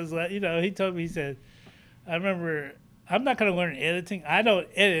 and it was like he told me, he said, I remember, I'm not going to learn editing. I don't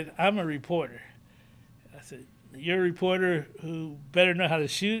edit. I'm a reporter. I said, you're a reporter who better know how to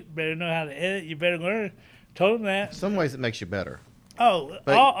shoot, better know how to edit. You better learn. Told him that. In some ways, it makes you better. Oh,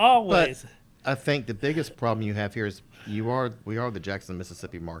 But- always. I think the biggest problem you have here is we are the Jackson,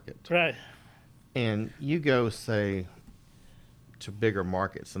 Mississippi market. Right. And you go, say, to bigger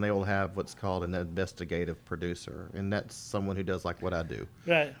markets, and they will have what's called an investigative producer. And that's someone who does like what I do.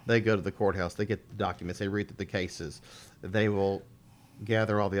 Right. They go to the courthouse, they get the documents, they read through the cases, they will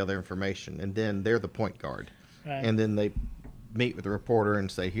gather all the other information, and then they're the point guard. Right. And then they meet with the reporter and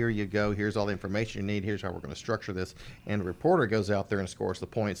say, here you go, here's all the information you need, here's how we're going to structure this. And the reporter goes out there and scores the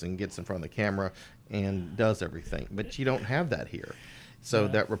points and gets in front of the camera and does everything. But you don't have that here. So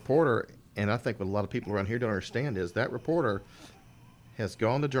that reporter, and I think what a lot of people around here don't understand is that reporter has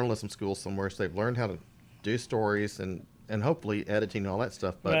gone to journalism school somewhere, so they've learned how to do stories and hopefully editing and all that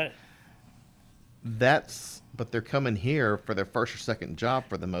stuff. But right. but they're coming here for their first or second job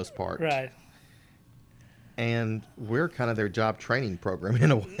for the most part. Right. And we're kind of their job training program in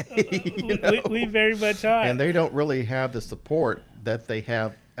a way. We very much are. And they don't really have the support that they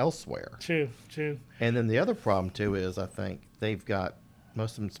have elsewhere. True. And then the other problem, too, is I think they've got,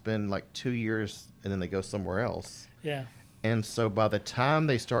 most of them spend like 2 years and then they go somewhere else. Yeah. And so by the time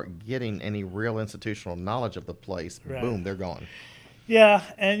they start getting any real institutional knowledge of the place, Right. boom, they're gone. Yeah,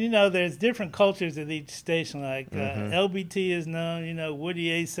 and there's different cultures at each station. Like LBT is known.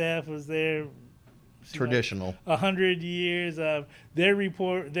 Woody Asaph was there. Traditional. 100 years.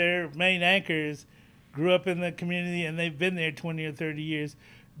 Their main anchors grew up in the community and they've been there 20 or 30 years.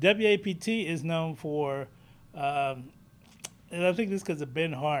 WAPT is known for, and I think this because of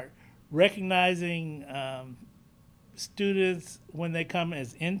Ben Hart, recognizing students when they come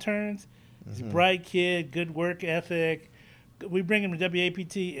as interns. He's a bright kid, good work ethic. We bring them to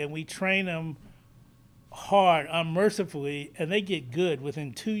WAPT and we train them hard, unmercifully, and they get good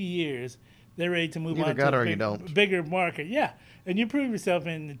within 2 years. They're ready to move Either on got to or a you don't. bigger market. Yeah, and you prove yourself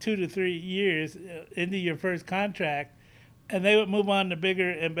in 2 to 3 years into your first contract, and they would move on to bigger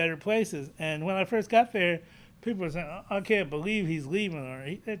and better places. And when I first got there, people were saying, I can't believe he's leaving, or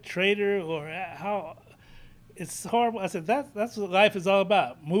he's a traitor, or how it's horrible. I said, that's what life is all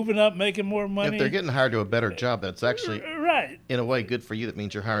about, moving up, making more money. If they're getting hired to a better job, that's actually, right. in a way, good for you. That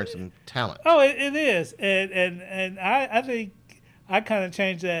means you're hiring some talent. Oh, it is. And I think I kind of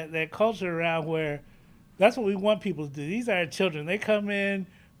changed that culture around where that's what we want people to do. These are our children. They come in,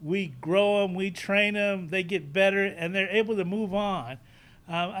 we grow them, we train them, they get better, and they're able to move on.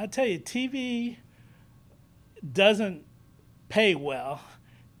 I tell you, TV doesn't pay well.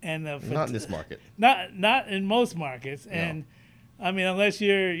 And Not in this market. Not in most markets. No. And, I mean, unless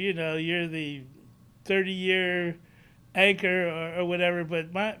you're the 30-year anchor or whatever.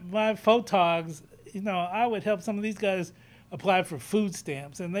 But my photogs, I would help some of these guys apply for food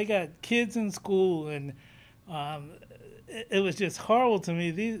stamps, and they got kids in school, and it was just horrible to me.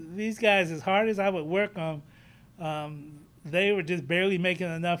 These guys, as hard as I would work them, they were just barely making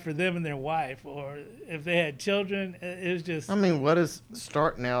enough for them and their wife, or if they had children, it was just. I mean, what is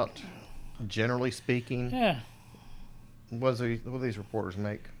starting out, generally speaking? Yeah. What do these reporters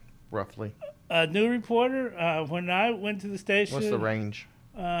make, roughly? A new reporter, when I went to the station. What's the range?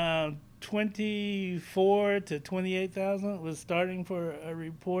 24 to 28,000 was starting for a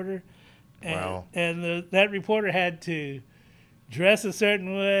reporter. And, Wow. And that reporter had to dress a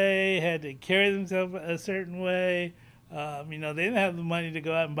certain way, had to carry themselves a certain way. They didn't have the money to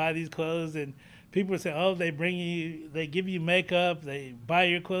go out and buy these clothes. And people would say, oh, they give you makeup, they buy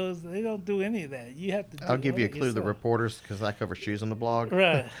your clothes. They don't do any of that. You have to do I'll give you a it clue. The yourself. reporters, because I cover shoes on the blog.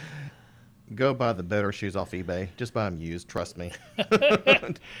 Right. Go buy the better shoes off eBay. Just buy them used. Trust me.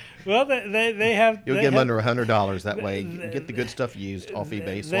 Well, they have. You'll they get them have, under $100 that way. You can get the good stuff used off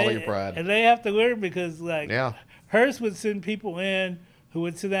eBay. Swallow your pride. And they have to learn because, like, Yeah. Hearst would send people in who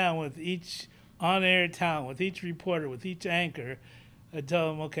would sit down with each on-air talent, with each reporter, with each anchor, and tell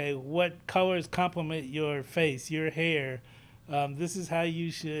them, okay, what colors complement your face, your hair. This is how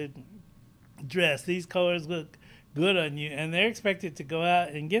you should dress. These colors look good on you, and they're expected to go out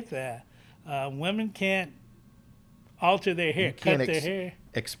and get that. Women can't alter their hair, cut their hair.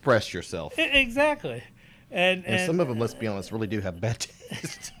 Express yourself. Exactly. And some of them, let's be honest, really do have bad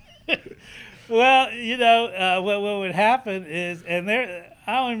taste. Well, what would happen is, and I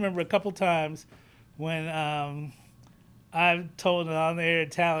only remember a couple times when I've told an on-air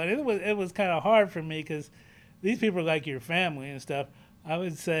talent. It was kind of hard for me because these people are like your family and stuff. I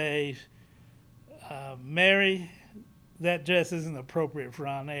would say, Mary, that dress isn't appropriate for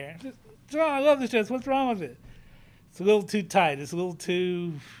on-air. John, I love this dress. What's wrong with it? It's a little too tight. It's a little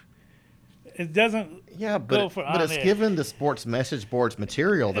too. It doesn't. Yeah, go for but it's given the sports message boards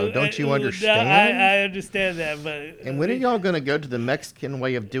material, though. Don't you understand? I understand that, but. And when are y'all going to go to the Mexican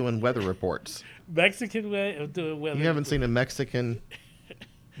way of doing weather reports? Mexican way of doing weather. You haven't seen a Mexican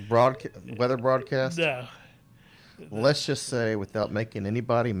weather broadcast? No. Let's just say, without making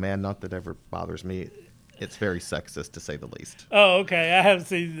anybody mad, not that ever bothers me, it's very sexist, to say the least. Oh, okay. I haven't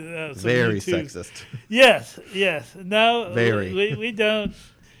seen some very YouTubes. Sexist. Yes. No, very. We don't.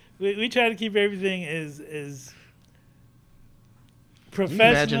 We try to keep everything as professional. Can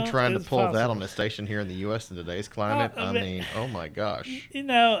you imagine trying to pull possible. that on a station here in the U.S. in today's climate? I mean, oh my gosh. And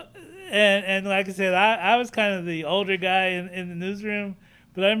like I said, I was kind of the older guy in the newsroom,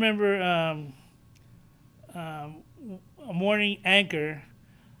 but I remember a morning anchor.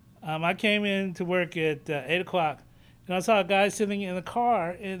 I came in to work at 8 o'clock, and I saw a guy sitting in the car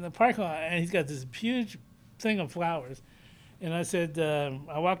in the parking lot, and he's got this huge thing of flowers. And I said,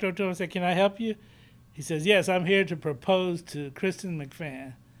 I walked over to him and said, "Can I help you?" He says, "Yes, I'm here to propose to Kristen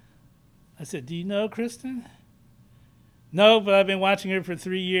McFan." I said, "Do you know Kristen?" "No, but I've been watching her for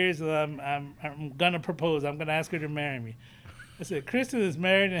 3 years, and I'm going to propose. I'm going to ask her to marry me." I said, "Kristen is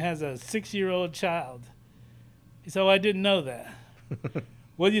married and has a 6-year-old child." He said, "Oh, I didn't know that."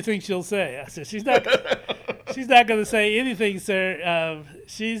 "What do you think she'll say?" I said, She's not going to say anything, sir.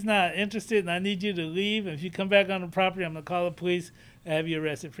 She's not interested, and I need you to leave. And if you come back on the property, I'm going to call the police and have you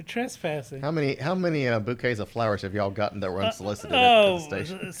arrested for trespassing." How many bouquets of flowers have y'all gotten that were unsolicited at the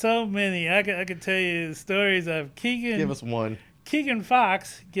station? So many. I could tell you stories of Keegan. Give us one. Keegan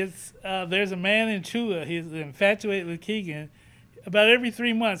Fox gets. There's a man in Chula. He's infatuated with Keegan. About every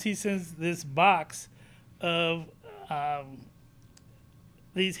 3 months, he sends this box of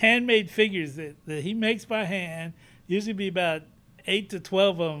these handmade figures that he makes by hand. Usually be about 8 to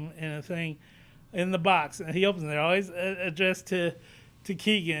 12 of them in a thing in the box. And he opens them. They're always addressed to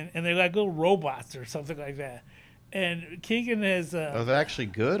Keegan, and they're like little robots or something like that. And Keegan has. Are they actually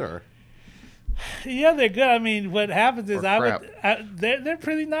good, or? Yeah, they're good. I mean, what happens is they're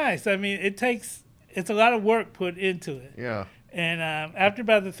pretty nice. I mean, it's a lot of work put into it. Yeah. And after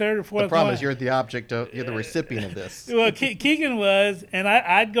about the third or fourth the problem one, is you're the recipient of this. Well, Keegan was, and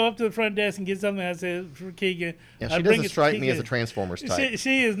I'd go up to the front desk and get something. I said for Keegan. Yeah, she doesn't strike me as a Transformers type.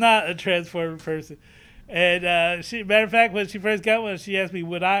 She is not a Transformer person. And matter of fact, when she first got one, she asked me,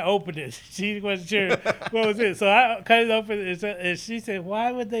 would I open it? She wasn't sure what was it. So I cut it open, and she said,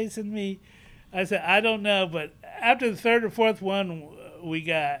 "Why would they send me?" I said, "I don't know." But after the third or fourth one we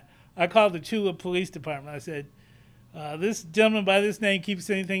got, I called the Chula Police Department. I said, "This gentleman by this name keeps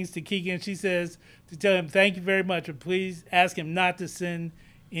sending things to Keegan." She says to tell him, "Thank you very much, but please ask him not to send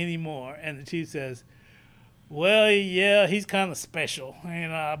any more." And the chief says, "Well, yeah, he's kind of special,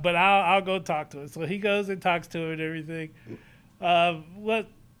 but I'll go talk to him." So he goes and talks to her and everything.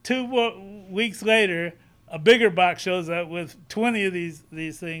 2 more weeks later, a bigger box shows up with 20 of these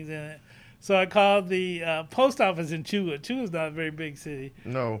things in it. So I called the post office in Chula. Chula's not a very big city.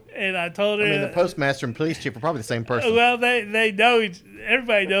 No. And I told her. I mean, the postmaster and police chief are probably the same person. Well, they know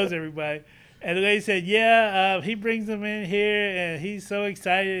everybody knows everybody. And the lady said, "Yeah, he brings them in here, and he's so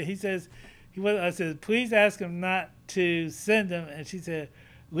excited." He says, I said, "Please ask him not to send them." And she said,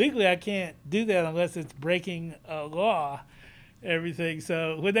 "Legally, I can't do that unless it's breaking a law, everything."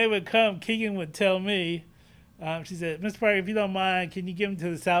 So when they would come, Keegan would tell me, she said, "Mr. Parker, if you don't mind, can you give them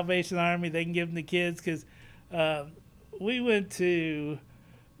to the Salvation Army? They can give them to kids." Because we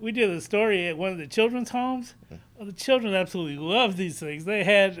did a story at one of the children's homes. Well, the children absolutely love these things. They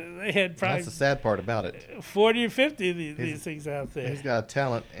had probably that's the sad part about it. 40 or 50 of these things out there. He's got a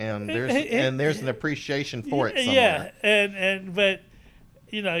talent, and there's an appreciation for it somewhere. Yeah, but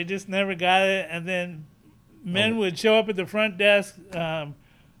he just never got it. And then men would show up at the front desk.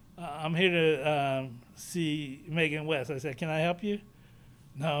 I'm here to see Megan West. I said, can I help you?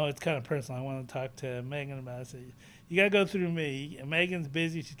 No, it's kind of personal. I want to talk to Megan about it. I said, you got to go through me. Megan's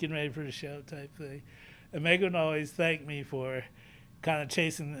busy. She's getting ready for the show type thing. And Megan always thanked me for kind of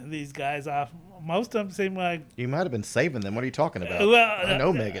chasing these guys off. Most of them seem like... You might have been saving them. What are you talking about? Well, I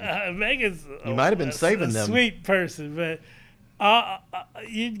know Megan. Megan's You might have been saving a them. sweet person, but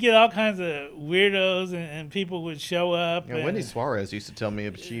you'd get all kinds of weirdos, and people would show up. You know, Wendy Suarez used to tell me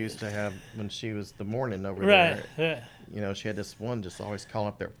she used to have, when she was the morning over right, there, right. you know, she had this one just always calling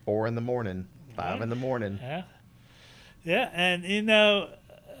up there 4 in the morning, 5 in the morning. Yeah. Yeah, and, you know,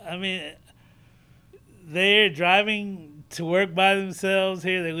 I mean, they're driving to work by themselves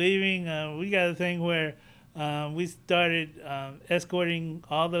here. They're leaving. We got a thing where we started escorting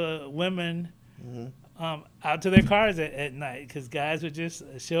all the women out to their cars at night, because guys would just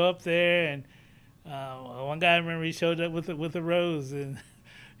show up there. And one guy, I remember, he showed up with a rose, and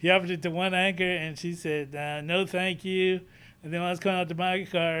he offered it to one anchor, and she said, no, thank you. And then when I was coming out to my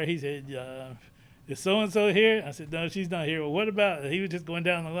car, he said, is so-and-so here? I said, no, she's not here. Well, what about, he was just going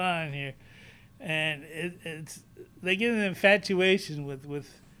down the line here. And it's they get an infatuation with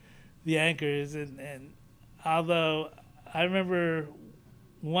the anchors. And although I remember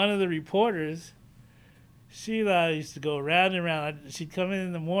one of the reporters, Sheila, used to go round and round. She'd come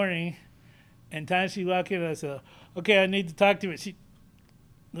in the morning, and time she'd walk in, I said, okay, I need to talk to you. She,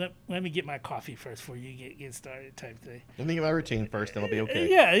 let me get my coffee first before you get started type thing. Let me get my routine first, then I'll be okay.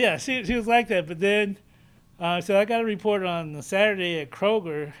 Yeah, she was like that. But then, so I got a report on the Saturday at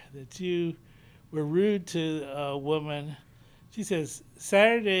Kroger that you were rude to a woman. She says,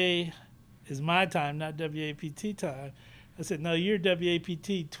 Saturday is my time, not WAPT time. I said, no, you're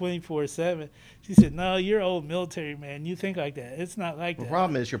WAPT 24/7. She said, no, you're old military man. You think like that. It's not like that. The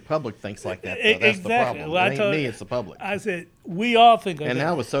problem is your public thinks like that, though. That's Exactly. the problem. Well, it ain't me, it's the public. I said, we all think like and that.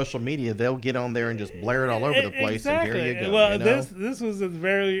 now with social media, they'll get on there and just blare it all over the place, exactly. and here you go. Well, you know? this was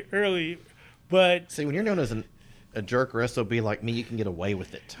very early, but... See, when you're known as a jerk or SOB like me, you can get away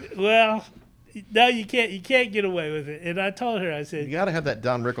with it. Well... No, you can't. You can't get away with it. And I told her, I said, you got to have that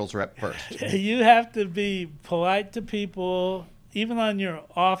Don Rickles rep first. You have to be polite to people, even on your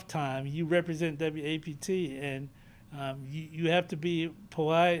off time. You represent WAPT, and you have to be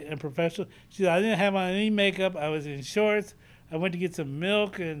polite and professional. She said, I didn't have on any makeup. I was in shorts. I went to get some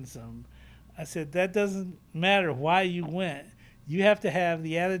milk and some. I said, that doesn't matter why you went. You have to have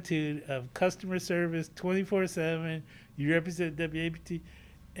the attitude of customer service 24/7. You represent WAPT.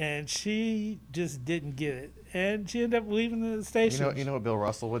 And she just didn't get it, and she ended up leaving the station. You know what Bill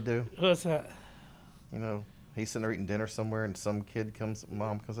Russell would do? What's that? You know, he's sitting there eating dinner somewhere, and some kid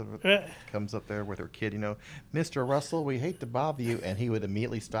mom comes up there with her kid. You know, Mr. Russell, we hate to bother you, and he would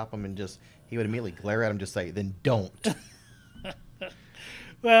immediately stop him and he would immediately glare at him, just say, then don't.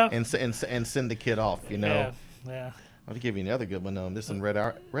 Well, and send the kid off. You know. Yeah. I'll give you another good one. This one, Red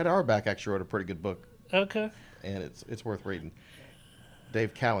Auerbach actually wrote a pretty good book. Okay. And it's worth reading.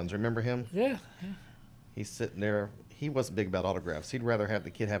 Dave Cowens, remember him? Yeah. He's sitting there. He wasn't big about autographs. He'd rather have the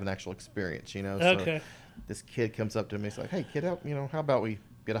kid have an actual experience, you know. Okay. So this kid comes up to him. He's like, "Hey, kid, how about we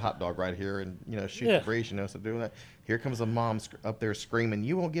get a hot dog right here and shoot the breeze, So doing that. Here comes a mom up there screaming,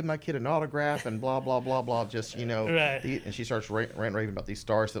 "You won't give my kid an autograph," and blah blah blah blah. Just Right. And she starts raving about these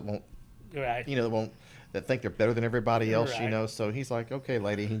stars that won't, right. That think they're better than everybody else, Right. So he's like, "Okay,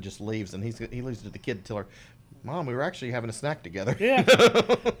 lady," he just leaves, and he leaves it to the kid to tell her, "Mom, we were actually having a snack together." Yeah.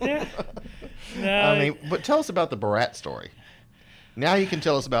 Yeah. No, I mean, but tell us about the Borat story. Now you can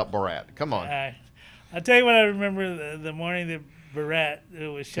tell us about Borat. Come on. I'll tell you what I remember the morning that Borat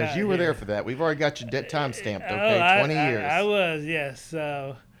was shot. Because you were there for that. We've already got your time stamped, okay? 20 years. I was, yes.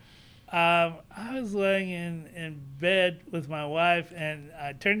 So I was laying in bed with my wife, and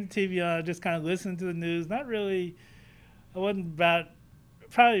I turned the TV on, just kind of listened to the news. Not really, I wasn't about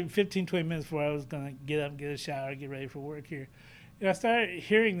probably 15, 20 minutes before I was going to get up and get a shower, get ready for work here. And I started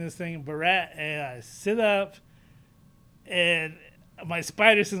hearing this thing, Borat, and I sit up, and my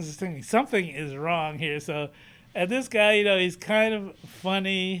spider sense is thinking, something is wrong here. So, and this guy, he's kind of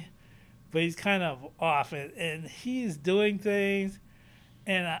funny, but he's kind of off, and he's doing things.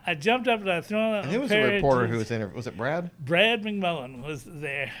 And I jumped up and I threw on. And who was the reporter who was in? Was it Brad? Brad McMullen was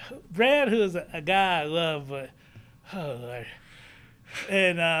there. Brad, who is a guy I love, but oh Lord.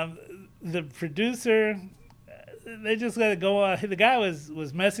 And the producer, they just let it go on. The guy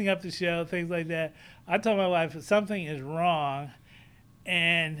was messing up the show, things like that. I told my wife something is wrong,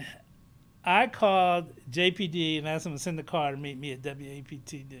 and I called JPD and asked him to send a car to meet me at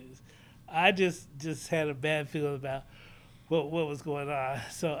WAPT News. I just had a bad feeling about what was going on.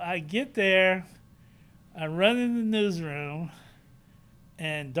 So I get there, I run in the newsroom,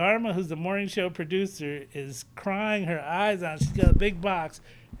 And Dharma, who's the morning show producer, is crying her eyes out. She's got a big box,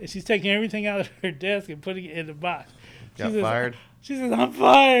 and she's taking everything out of her desk and putting it in the box. Got fired? She says, I'm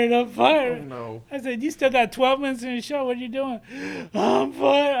fired. I'm fired. Oh, no. I said, you still got 12 minutes in the show. What are you doing? I'm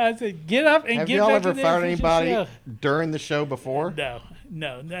fired. I said, get up and Have get y'all back ever in there fired and finish your anybody show. during the show before?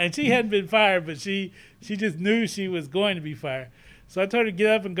 No. And she hadn't been fired, but she just knew she was going to be fired. So I told her to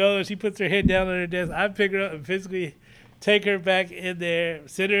get up and go, and she puts her head down on her desk. I pick her up and physically take her back in there,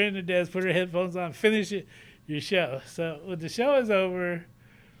 sit her in the desk, put her headphones on, finish your show. So when the show is over,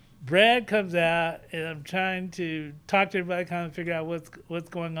 Brad comes out, and I'm trying to talk to everybody, kind of figure out what's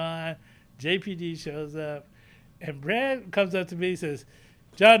going on. JPD shows up, and Brad comes up to me and says,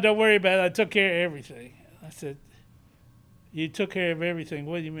 John, don't worry about it. I took care of everything. I said, you took care of everything?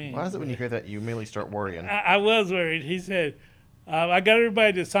 What do you mean? Why is it when you hear that you immediately start worrying? I was worried. He said, I got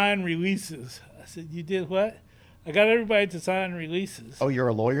everybody to sign releases. I said, you did what? I got everybody to sign releases. Oh, you're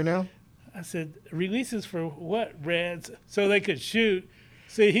a lawyer now? I said, releases for what, Brad? So they could shoot.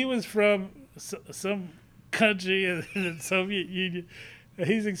 See, he was from some country in the Soviet Union.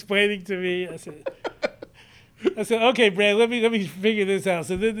 He's explaining to me. I said, okay, Brad, let me figure this out.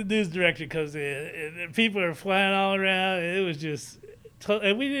 So then the news director comes in, and people are flying all around. And it was just,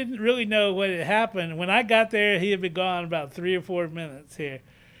 and we didn't really know what had happened. When I got there, he had been gone about 3 or 4 minutes here.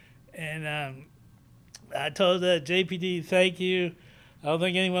 And I told JPD, thank you. I don't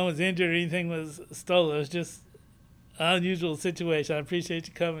think anyone was injured or anything was stolen. It was just an unusual situation. I appreciate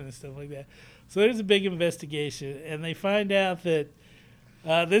you coming and stuff like that. So there's a big investigation, and they find out that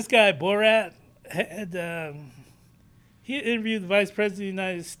this guy, Borat, had he interviewed the Vice President of the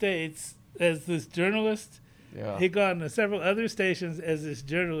United States as this journalist. Yeah. He'd gone to several other stations as this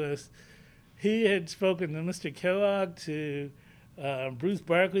journalist. He had spoken to Mr. Kellogg, to Bruce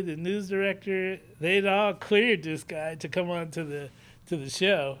Barkley, the news director. They'd all cleared this guy to come on to the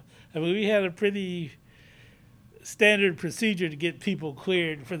show. I mean, we had a pretty standard procedure to get people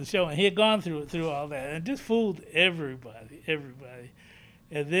cleared for the show, and he had gone through all that, and it just fooled everybody.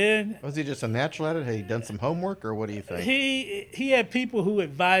 And then Was he just a natural at it? Had he done some homework, or what do you think? he had people who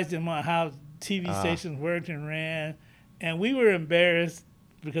advised him on how TV stations worked and ran, and we were embarrassed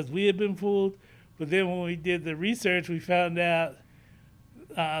because we had been fooled. But then when we did the research, we found out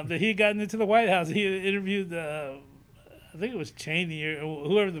that he had gotten into the White House. He had interviewed I think it was Cheney or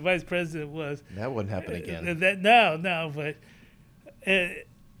whoever the vice president was. That wouldn't happen again. No, but and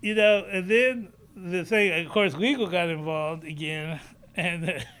then the thing, of course, legal got involved again,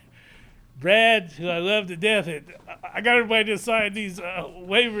 and Brad, who I love to death, I got everybody to sign these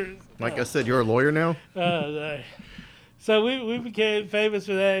waivers. Like I said, you're a lawyer now? So we became famous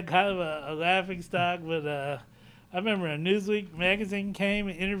for that, kind of a laughing stock. But I remember a Newsweek magazine came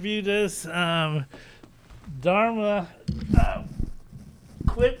and interviewed us. Dharma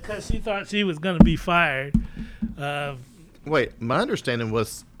quit because she thought she was going to be fired. Wait, my understanding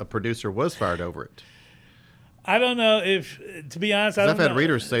was a producer was fired over it. I don't know if, to be honest, I don't know. I've had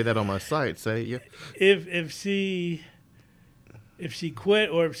readers say that on my site. Say, yeah. If she quit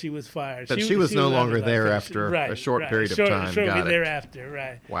or if she was fired. But she was no longer there after a short period of time. Shortly Got it. thereafter,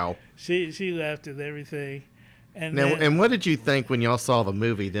 right. Wow. She left and everything. And Now, then, and what did you think when y'all saw the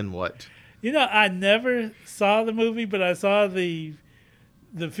movie? Then what? I never saw the movie, but I saw the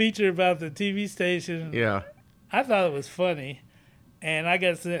feature about the TV station. Yeah. I thought it was funny. And I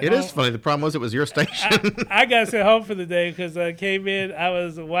got sent It home. is funny. The problem was it was your station. I got sent home for the day because I came in. I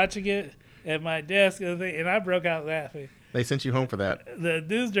was watching it at my desk and I broke out laughing. They sent you home for that. The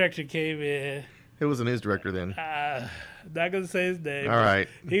news director came in. Who was the news director then? Not going to say his name. All right.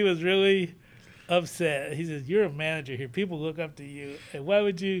 He was really upset. He says, "You're a manager here. People look up to you. And why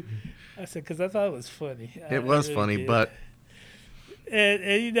would you?" I said, "Because I thought it was funny." It was really funny, did. but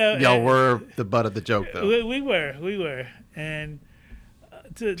and y'all were the butt of the joke, though. We were. And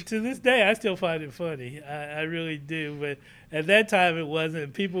to this day, I still find it funny. I really do. But at that time, it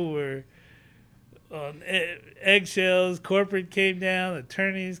wasn't. People were on eggshells. Corporate came down.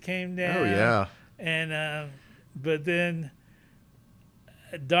 Attorneys came down. Oh, yeah. And but then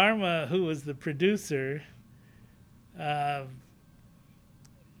Dharma, who was the producer, I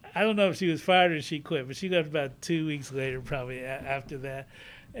don't know if she was fired or she quit, but she left about 2 weeks later, probably after that.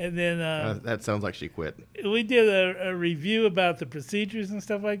 And then That sounds like she quit. we did a review about the procedures and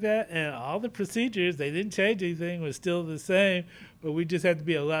stuff like that, and all the procedures, they didn't change anything, was still the same, but we just had to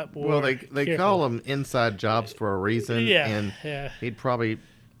be a lot more Well, they careful. call them inside jobs for a reason. Yeah, And yeah. he'd probably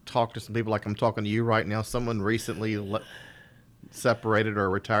talk to some people like I'm talking to you right now. Someone recently separated or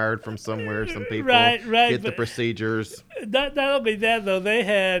retired from somewhere. Some people Right, get the but- procedures. Not only that, though, they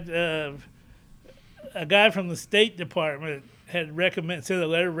had a guy from the State Department had sent a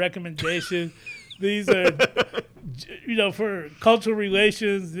letter of recommendation. These are, for cultural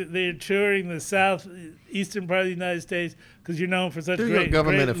relations, they're touring the southeastern part of the United States because you're known for such Do your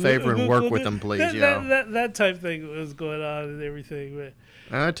government a favor and work with them, please. That type of thing was going on and everything. But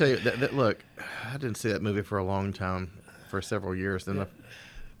and I tell you, look, I didn't see that movie for a long time, for several years. Then I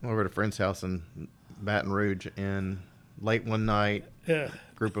went over to a friend's house in Baton Rouge, and late one night,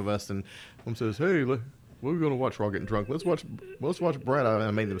 group of us, and Mom says, "Hey, we're going to watch We're All Getting Drunk. Let's watch Brad."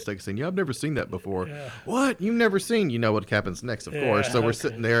 I made the mistake of saying, I've never seen that before. Yeah. What? You've never seen? You know what happens next, of course. So we're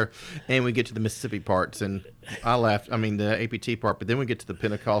sitting there, and we get to the Mississippi parts, and I laughed. I mean, the APT part, but then we get to the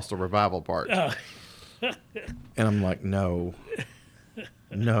Pentecostal revival part. Oh. And I'm like, no.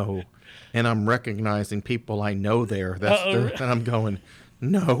 And I'm recognizing people I know there. And I'm going,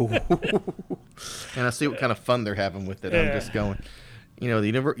 no. And I see what kind of fun they're having with it. Yeah. I'm just going...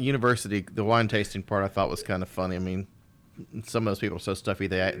 the university, the wine tasting part, I thought was kind of funny. I mean, some of those people are so stuffy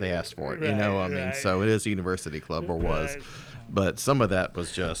they asked for it. Right, so it is a university club, or was, but some of that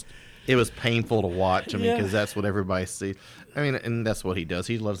was it was painful to watch. I mean, because that's what everybody sees. I mean, and that's what he does.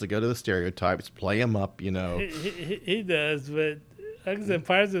 He loves to go to the stereotypes, play them up. He does, but like I said,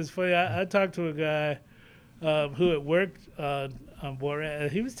 part of it's funny. I talked to a guy who had worked on board,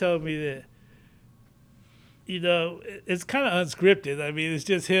 and he was telling me that. It's kind of unscripted. I mean, it's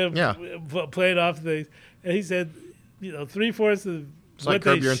just him playing off things. And he said, 3/4 of it's like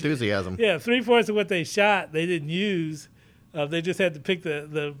Curb Your Enthusiasm. 3/4 of what they shot, they didn't use. They just had to pick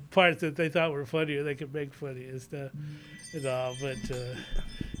the parts that they thought were funny or they could make funny and stuff and all. But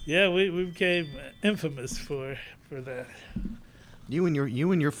we became infamous for that. You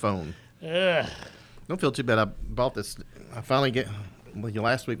and your phone. Don't feel too bad. I bought this. I finally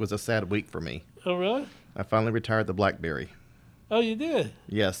last week was a sad week for me. Oh, really? I finally retired the BlackBerry. Oh, you did?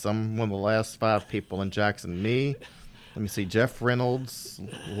 Yes, I'm one of the last 5 people in Jackson. Me, let me see, Jeff Reynolds,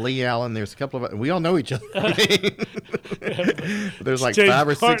 Lee Allen. There's a couple of we all know each other. There's like 5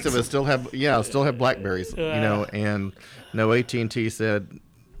 or 6 of us still have BlackBerries, and AT&T said,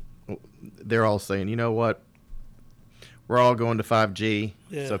 they're all saying, you know what, we're all going to 5G.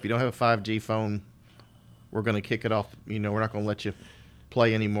 Yeah. So if you don't have a 5G phone, we're going to kick it off. We're not going to let you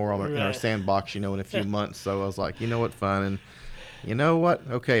play anymore in our sandbox, in a few months. So I was like, you know what, fine. And you know what?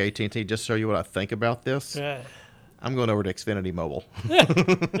 Okay, AT&T, just show you what I think about this. I'm going over to Xfinity Mobile.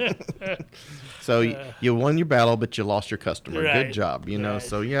 So you won your battle, but you lost your customer. Right. Good job,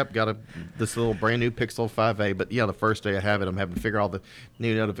 So, got this little brand new Pixel 5a. But, the first day I have it, I'm having to figure all the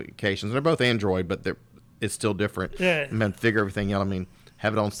new notifications. They're both Android, but it's still different. Yeah. I'm having to figure everything out. I mean,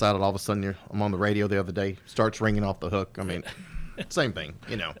 have it on silent. All of a sudden, I'm on the radio the other day. Starts ringing off the hook. I mean... Same thing,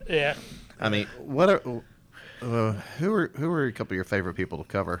 Yeah. I mean, what are who are a couple of your favorite people to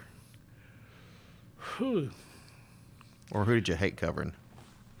cover? Who? Or who did you hate covering?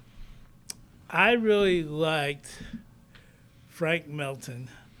 I really liked Frank Melton.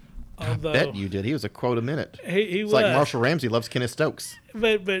 Although, I bet you did. He was a quote a minute. He was. Like Marshall Ramsey loves Kenneth Stokes.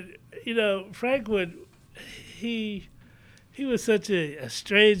 But Frank he was such a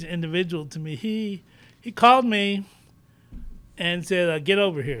strange individual to me. He called me and said, get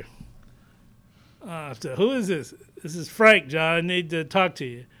over here. I said, who is this? This is Frank, John. I need to talk to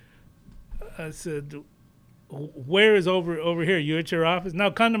you. I said, where is over here? You at your office? No,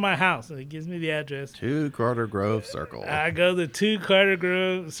 come to my house. And he gives me the address. 2 Carter Grove Circle. I go to 2 Carter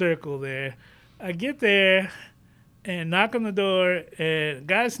Grove Circle there. I get there and knock on the door, and a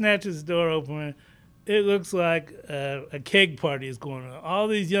guy snatches the door open. It looks like a keg party is going on. All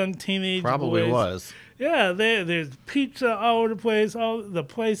these young teenage Probably boys. Was. Yeah, there's pizza all over the place. All the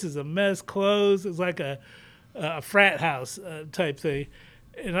place is a mess, closed. It's like a frat house type thing.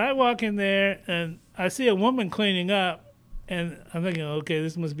 And I walk in there, and I see a woman cleaning up, and I'm thinking, okay,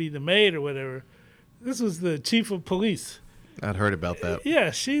 this must be the maid or whatever. This was the chief of police. I'd heard about that.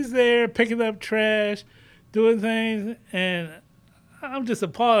 Yeah, she's there picking up trash, doing things, and I'm just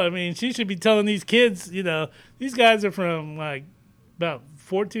appalled. I mean, she should be telling these kids, these guys are from like about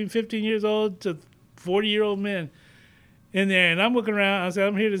 14, 15 years old to 40-year-old men in there. And I'm looking around. I said,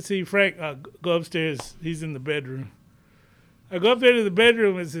 I'm here to see Frank. Go upstairs. He's in the bedroom. I go up there to the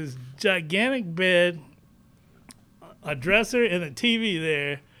bedroom. It's this gigantic bed, a dresser, and a TV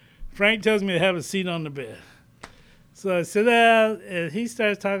there. Frank tells me to have a seat on the bed. So I sit down, and he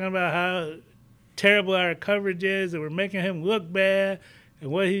starts talking about how terrible our coverage is, and we're making him look bad,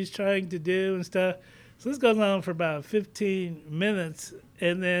 and what he's trying to do and stuff. So this goes on for about 15 minutes,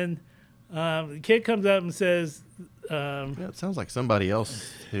 and then the kid comes up and says... it sounds like somebody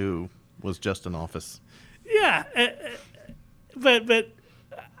else who was just in office. Yeah, but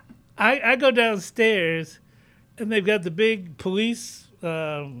I go downstairs, and they've got the big police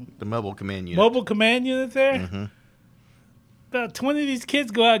The mobile command unit. mobile command unit there. Mm-hmm. About 20 of these kids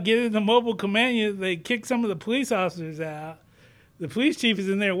go out, get in the mobile command unit. They kick some of the police officers out. The police chief is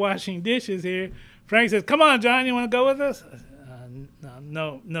in there washing dishes here. Frank says, "Come on, John, you want to go with us?"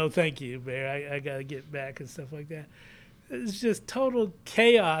 No, thank you, Bear. I got to get back and stuff like that. It's just total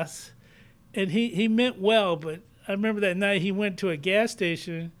chaos. And he meant well, but I remember that night he went to a gas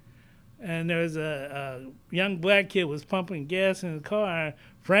station, and there was a young black kid was pumping gas in the car.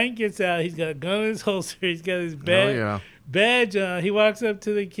 Frank gets out. He's got a gun in his holster. He's got his badge on. He walks up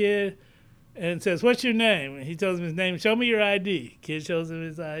to the kid and says, "What's your name?" And he tells him his name. "Show me your ID." Kid shows him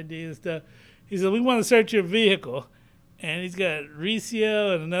his ID and stuff. He said, "We want to search your vehicle." And he's got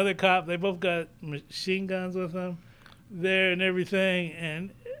Ricio and another cop. They both got machine guns with them there and everything.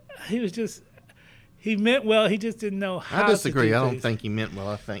 And he meant well. He just didn't know how. I disagree. to do I don't things. think he meant well.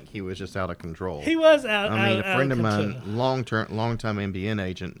 I think he was just out of control. He was out. I mean, out, a friend out of control. mine, long-time MBN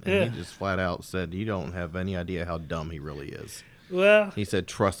agent, and Yeah. he just flat out said, "You don't have any idea how dumb he really is." Well, He said,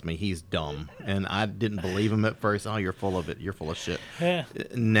 "Trust me, he's dumb." And I didn't believe him at first. "Oh, you're full of it. You're full of shit." yeah,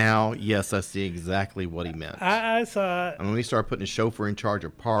 Now, yes, I see exactly what he meant. I saw it. And when we started putting a chauffeur in charge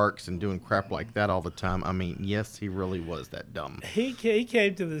of parks and doing crap like that all the time, I mean, yes, he really was that dumb. He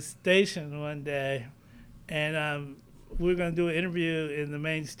came to the station one day, and we were going to do an interview in the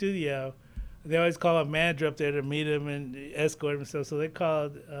main studio. They always call a manager up there to meet him and escort him and stuff. So they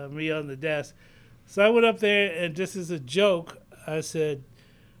called me on the desk. So I went up there, and just as a joke, I said,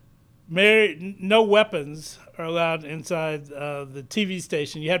 "Mary, no weapons are allowed inside the TV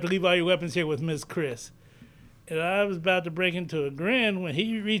station. You have to leave all your weapons here with Miss Chris." And I was about to break into a grin when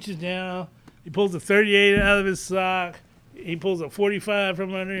he reaches down, he pulls a 38 out of his sock, he pulls a 45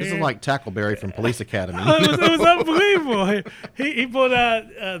 from under This here. is like Tackleberry from Police Academy. It was unbelievable. He pulled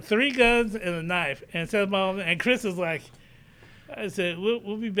out 3 guns and a knife and set them all. And Chris was like, I said,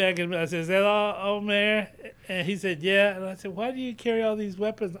 we'll be back in a minute. I said, "Is that all, Mayor?" And he said, "Yeah." And I said, "Why do you carry all these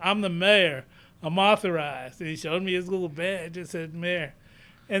weapons?" "I'm the mayor. I'm authorized." And he showed me his little badge that said mayor.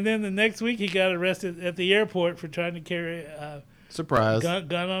 And then the next week he got arrested at the airport for trying to carry a Surprise.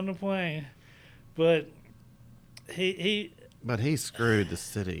 gun on the plane. But But he screwed the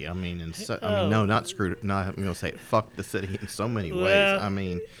city. I mean, Oh. no, not screwed. No, I'm going to say it. Fucked the city in so many ways. Well, I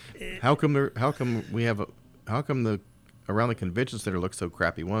mean, how come the around the convention center looks so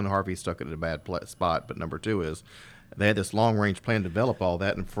crappy? One, Harvey stuck it at a bad spot, but number 2 is they had this long range plan to develop all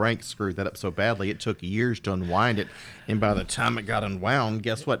that, and Frank screwed that up so badly it took years to unwind it. And by the time it got unwound,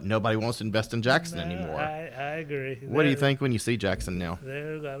 guess what? Nobody wants to invest in Jackson anymore. I agree. What do you think when you see Jackson now?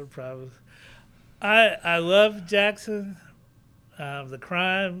 There are a lot of problems. I love Jackson. The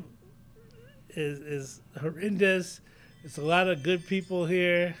crime is horrendous. It's a lot of good people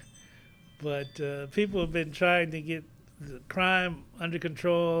here, but people have been trying to get the crime under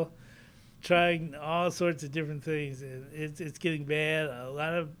control, trying all sorts of different things, and it's getting bad. A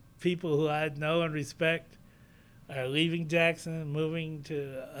lot of people who I know and respect are leaving Jackson, moving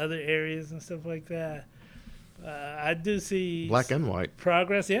to other areas and stuff like that. I do see Black and white.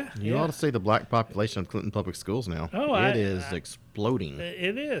 progress. Yeah, You ought to see the black population of Clinton Public Schools now. Oh, it is exploding.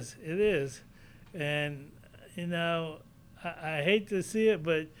 It is, and I hate to see it,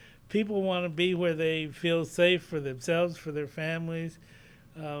 but people want to be where they feel safe for themselves, for their families.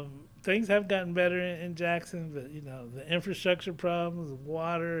 Things have gotten better in Jackson, but the infrastructure problems,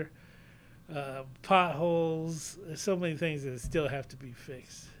 water, potholes. There's so many things that still have to be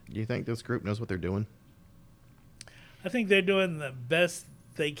fixed. Do you think this group knows what they're doing? I think they're doing the best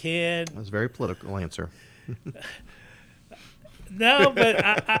they can. That's a very political answer. No, but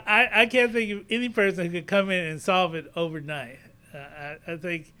I can't think of any person who could come in and solve it overnight. I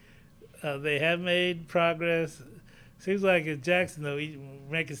think they have made progress. Seems like in Jackson, though, we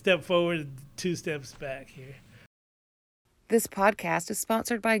make a step forward, 2 steps back here. This podcast is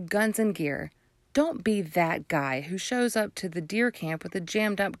sponsored by Guns and Gear. Don't be that guy who shows up to the deer camp with a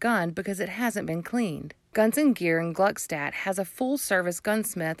jammed up gun because it hasn't been cleaned. Guns and Gear in Gluckstadt has a full-service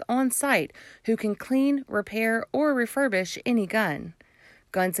gunsmith on site who can clean, repair, or refurbish any gun.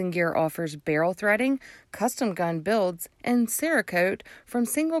 Guns and Gear offers barrel threading, custom gun builds, and Cerakote from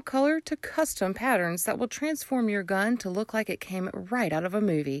single color to custom patterns that will transform your gun to look like it came right out of a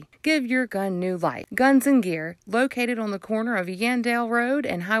movie. Give your gun new life. Guns and Gear, located on the corner of Yandale Road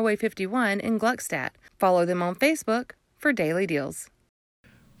and Highway 51 in Gluckstadt. Follow them on Facebook for daily deals.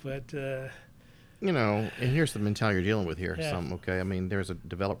 But And here's the mentality you're dealing with here. Yeah. Okay. I mean, there's a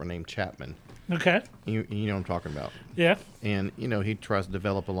developer named Chapman. okay, You know what I'm talking about. yeah, And, he tries to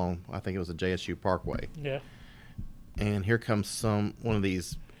develop along, I think it was the JSU Parkway. yeah, And here comes one of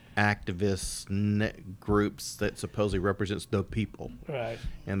these activist groups that supposedly represents the people. Right.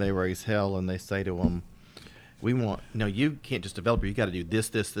 And they raise hell, and they say to them, we want, no, you can't just develop it. You got to do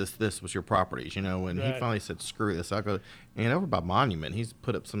this with your properties, you know. And he Right. finally said, screw this. I'll go. And over by Monument, he's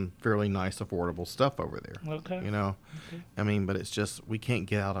put up some fairly nice, affordable stuff over there. Okay. You know, Okay. I mean, but it's just, we can't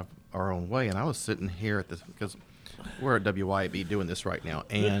get out of our own way. And I was sitting here at this, because we're at WYAB doing this right now.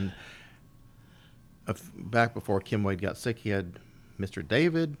 And back before Kim Wade got sick, he had Mr.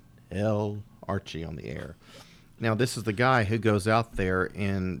 David L. Archie on the air. Now, this is the guy who goes out there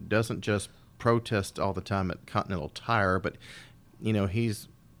and doesn't just protest all the time at Continental Tire, but, you know, he's,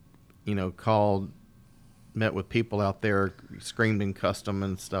 you know, met with people out there, screamed and cussed them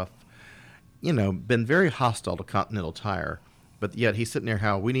and stuff, you know, been very hostile to Continental Tire. But yet he's sitting there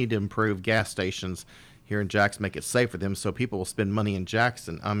how we need to improve gas stations here in Jackson, make it safe for them so people will spend money in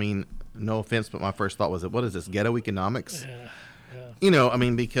Jackson. I mean, no offense, but my first thought was, what is this, ghetto economics? Yeah. You know, I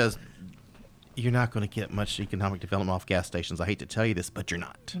mean, because you're not going to get much economic development off gas stations. I hate to tell you this, but you're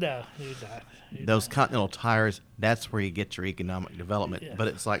not. No, you're not. Those Continental Tires, that's where you get your economic development. Yeah. But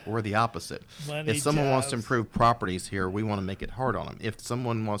it's like we're the opposite. Money, If someone wants to jobs. improve properties here, we want to make it hard on them. If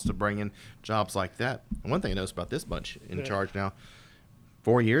someone wants to bring in jobs like that, one thing I noticed about this bunch in Yeah. charge now,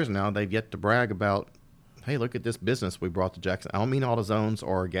 4 years now, they've yet to brag about, hey, look at this business we brought to Jackson. I don't mean auto zones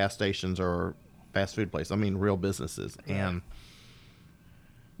or gas stations or fast food places. I mean real businesses. Right. And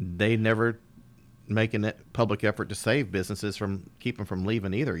they never make a public effort to save businesses keep them from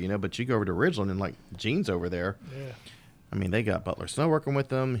leaving either, you know. But you go over to Ridgeland and like Gene's over there. Yeah. I mean, they got Butler Snow working with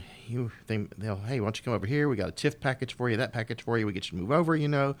them. They'll, hey, why don't you come over here? We got a TIF package for you, that package for you. We get you to move over, you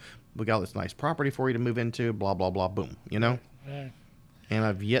know. We got this nice property for you to move into, blah, blah, blah, boom, you know. Right. And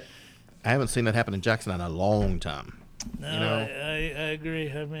I haven't seen that happen in Jackson in a long time. No, You know? I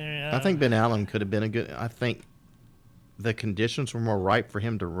agree. I mean, I think Ben Allen could have been I think the conditions were more ripe for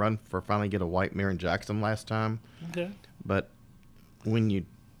him to run for finally get a white mayor in Jackson last time. Okay. But when you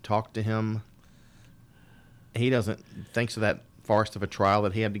talk to him, he doesn't, thanks to that farce of a trial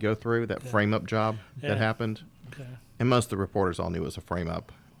that he had to go through, that frame-up job Yeah. that happened. Okay. And most of the reporters all knew it was a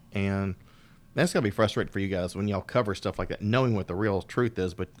frame-up. And that's got to be frustrating for you guys when y'all cover stuff like that, knowing what the real truth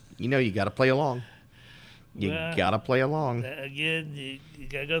is, but you know you got to play along. You Well, got to play along. Again, you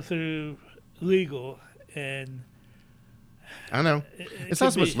got to go through legal, and I know. it It's not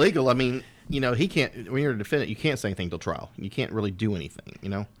could so much be- legal. I mean, you know, he can't, when you're a defendant, you can't say anything till trial. You can't really do anything, you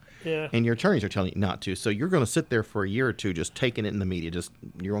know? yeah. And your attorneys are telling you not to. So you're going to sit there for a year or two just taking it in the media.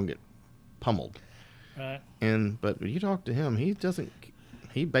 You're going to get pummeled. Right. But when you talk to him, he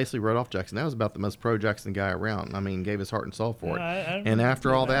basically wrote off Jackson. That was about the most pro-Jackson guy around. I mean, gave his heart and soul for it. I And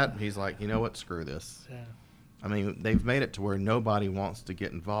after all remember that, he's like, you know what, screw this. Yeah. I mean, they've made it to where nobody wants to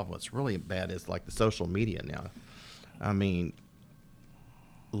get involved. What's really bad is like the social media now. I mean,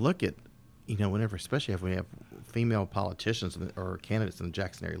 look at, you know, especially if we have female politicians or candidates in the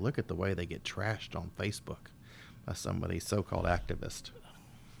Jackson area, look at the way they get trashed on Facebook by somebody so-called activist.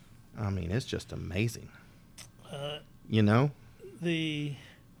 I mean, it's just amazing. You know? The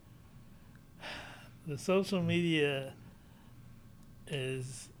social media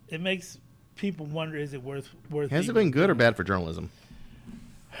it makes people wonder, is it worth Has it even been good or doing? bad for journalism?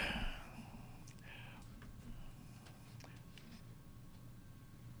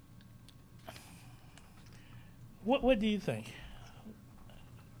 What do you think?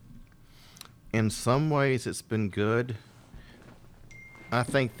 In some ways, it's been good. I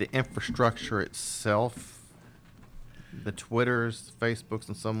think the infrastructure itself, the Twitters, Facebooks,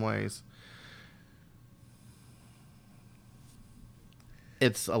 in some ways,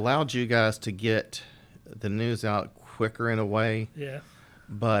 it's allowed you guys to get the news out quicker in a way, Yeah.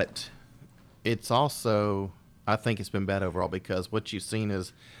 but it's also, I think it's been bad overall because what you've seen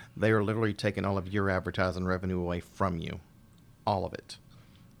is they are literally taking all of your advertising revenue away from you. All of it.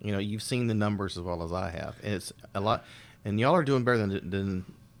 You know, you've seen the numbers as well as I have. It's a lot, and y'all are doing better than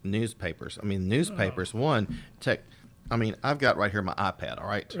newspapers. I mean, newspapers, I mean, I've got right here my iPad, all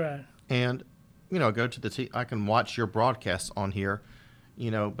right? Right. And, you know, go to I can watch your broadcasts on here,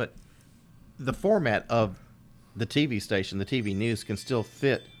 you know, but the format of the TV station, the TV news can still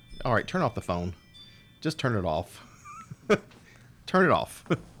fit. All right, turn off the phone. Just turn it off. Turn it off.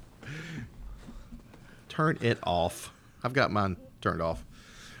 Turn it off. I've got mine turned off.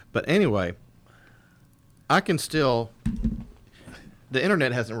 But anyway, I can still... The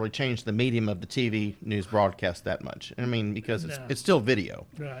internet hasn't really changed the medium of the TV news broadcast that much. I mean, because No. it's still video.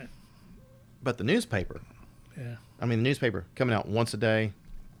 Right. But the newspaper, Yeah. the newspaper coming out once a day,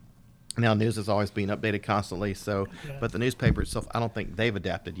 Now, news is always being updated constantly. So, Yeah. but the newspaper itself, I don't think they've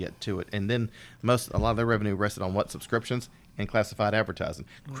adapted yet to it. And then a lot of their revenue rested on what? Subscriptions and classified advertising.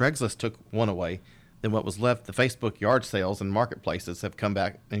 Craigslist took one away. Then what was left, the Facebook yard sales and marketplaces have come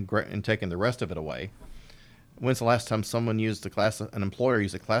back and taken the rest of it away. When's the last time someone used an employer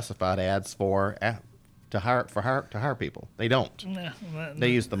used the classified ads to hire people? They don't. No, They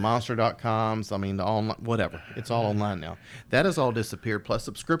use the monster.coms. I mean, the online, whatever. It's all online now. That has all disappeared, plus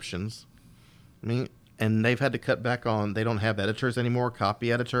subscriptions. I mean, and they've had to cut back on, they don't have editors anymore,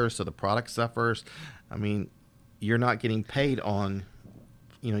 copy editors, so the product suffers. I mean, you're not getting paid on,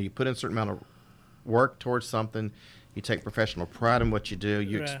 you put in a certain amount of work towards something. You take professional pride in what you do.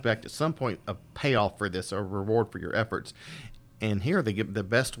 You Right. expect at some point a payoff for this, a reward for your efforts. And here, they give the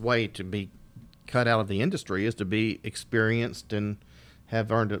best way to be cut out of the industry is to be experienced and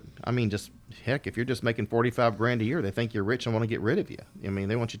have earned it. I mean, just heck, if you're just making $45,000 a year, they think you're rich and want to get rid of you. I mean,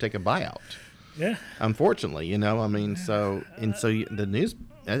 they want you to take a buyout. Yeah. Unfortunately, I mean, the news.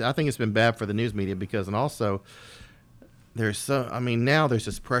 I think it's been bad for the news media because, and also, now there's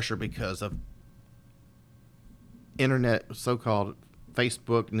this pressure because of internet, so-called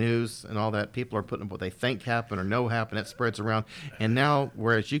Facebook news and all that. People are putting up what they think happened or know happened. It spreads around. And now,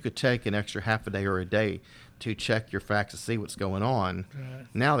 whereas you could take an extra half a day or a day to check your facts to see what's going on, Right.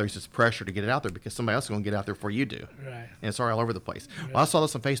 now there's this pressure to get it out there because somebody else is going to get it out there before you do. Right. And it's all over the place. Well, I saw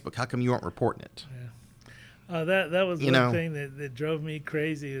this on Facebook. How come you aren't reporting it? That was You one know. thing that drove me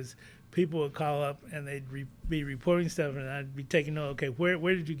crazy is people would call up and they'd be reporting stuff and I'd be taking note. Okay,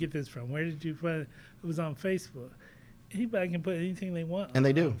 where did you get this from? Where did you find it? It was on Facebook. Anybody can put anything they want And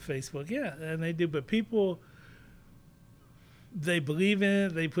they do. on Facebook. Yeah, and they do. But people, they believe in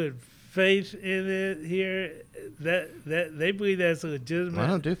it. They put faith in it here. That they believe that's a legitimate. I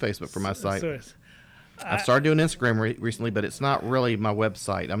don't do Facebook for my site. source. I've started doing Instagram recently, but it's not really my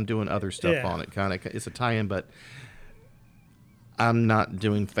website. I'm doing other stuff Yeah. on it. It's a tie-in, but I'm not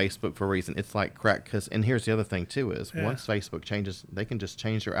doing Facebook for a reason. It's like crack. And here's the other thing too: is Yeah. once Facebook changes, they can just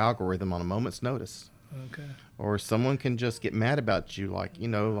change their algorithm on a moment's notice. Okay. Or someone can just get mad about you, like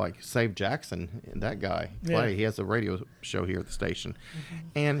Save Jackson, that guy, Clay. Yeah. He has a radio show here at the station,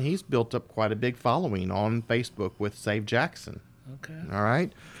 and he's built up quite a big following on Facebook with Save Jackson. Okay. All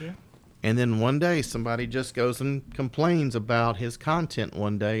right. Okay. And then one day somebody just goes and complains about his content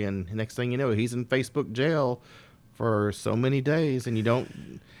one day, and next thing you know, he's in Facebook jail for so many days, and you don't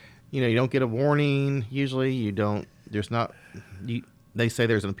get a warning. Usually, you don't. There's not. They say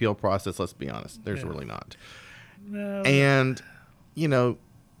there's an appeal process. Let's be honest, there's Yeah. really not. No. And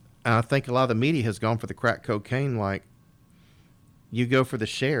I think a lot of the media has gone for the crack cocaine. Like, you go for the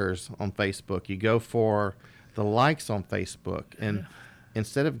shares on Facebook, you go for the likes on Facebook, and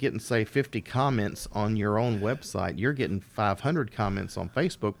instead of getting, say, 50 comments on your own website, you're getting 500 comments on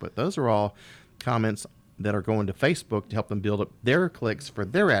Facebook. But those are all comments that are going to Facebook to help them build up their clicks for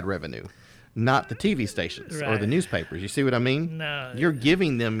their ad revenue, not the TV stations or the Right. newspapers. You see what I mean? No. You're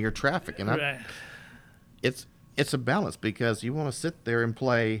giving them your traffic, and Right. it's a balance because you want to sit there and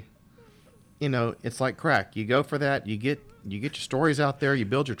play. It's like crack. You go for that. You get your stories out there. You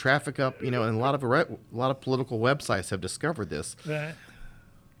build your traffic up. And a lot of political websites have discovered this. Right.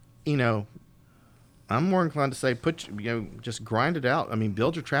 I'm more inclined to say just grind it out. I mean,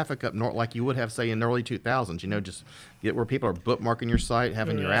 build your traffic up like you would have, say, in the early 2000s. Just get where people are bookmarking your site,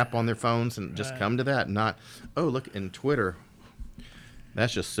 having your Right. app on their phones, and just Right. come to that. Not, oh, look, in Twitter,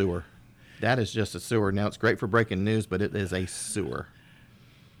 that's just sewer. That is just a sewer. Now, it's great for breaking news, but it is a sewer.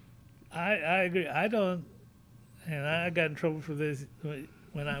 I agree. I don't, and I got in trouble for this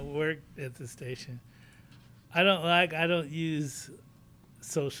when I worked at the station. I don't use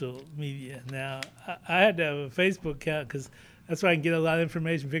social media now. I had to have a Facebook account because that's where I can get a lot of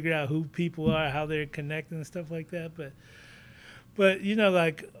information, figure out who people are, how they're connecting and stuff like that. But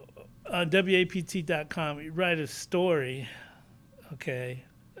like on WAPT.com, you write a story, okay,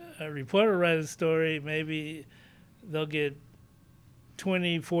 a reporter writes a story, maybe they'll get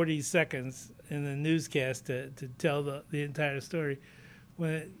 20, 40 seconds in the newscast to tell the entire story.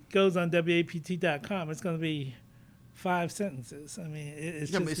 When it goes on WAPT.com, it's going to be 5 sentences. I mean,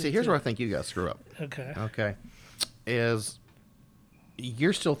 it's just... See, here's where I think you guys screw up. Okay. Okay. Is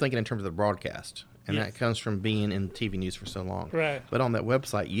you're still thinking in terms of the broadcast, and Yes. that comes from being in TV news for so long. Right. But on that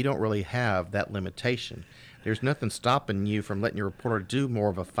website, you don't really have that limitation. There's nothing stopping you from letting your reporter do more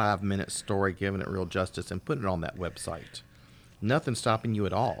of a 5-minute story, giving it real justice, and putting it on that website. Nothing stopping you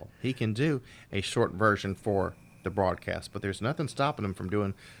at all. He can do a short version for the broadcast, but there's nothing stopping him from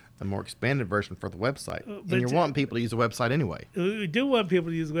doing a more expanded version for the website. But And you're wanting people to use the website anyway. We do want people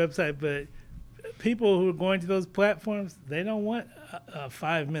to use the website, but people who are going to those platforms, they don't want a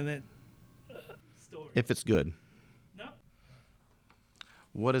 5-minute story. if it's good. No.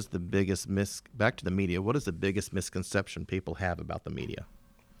 What is the biggest back to the media? What is the biggest misconception people have about the media?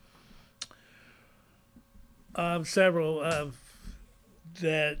 Several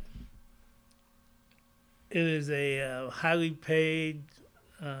that it is a highly paid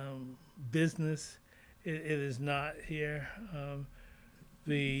business. It is not here.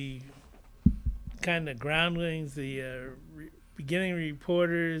 The kind of groundlings, the beginning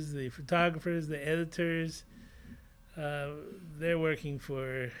reporters, the photographers, the editors, they're working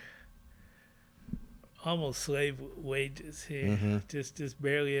for almost slave wages here, just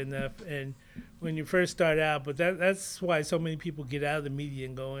barely enough. And when you first start out, but that's why so many people get out of the media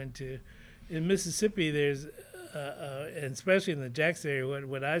and go into. In Mississippi, there's, and especially in the Jackson area,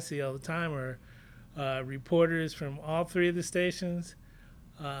 what I see all the time are reporters from all three of the stations.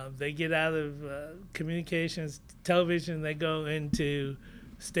 They get out of communications, television. They go into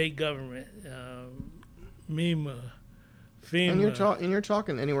state government, MEMA, FEMA. And you're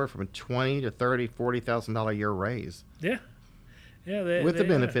talking anywhere from $20,000 to $30,000-$40,000 a year raise. Yeah, With the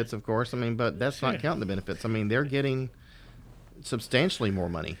benefits, of course. I mean, but that's not counting the benefits. I mean, they're getting substantially more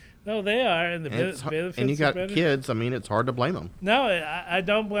money. No, they are, and the benefits. And you got are better. kids. I mean, it's hard to blame them. No, I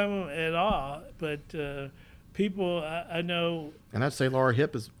don't blame them at all. But people, I know. And I'd say Laura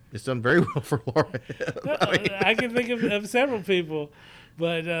Hipp is done very well for Laura Hipp. No, I can think of several people,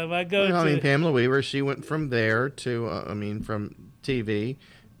 but I go to. I mean, Pamela Weaver. She went from there to, from TV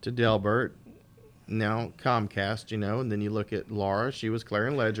to Delbert, now Comcast. And then you look at Laura. She was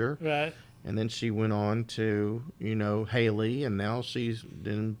Clarion Ledger. Right. And then she went on to, Haley, and now she's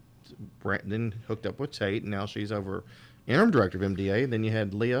then hooked up with Tate, and now she's over interim director of MDA. Then you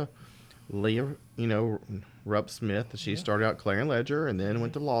had Leah, Rupp Smith. She started out Clarion Ledger and then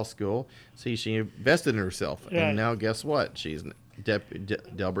went to law school. See, she invested in herself, and now guess what? She's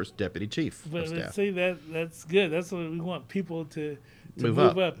Delbert's deputy chief of staff. But see, that's good. That's what we want people to move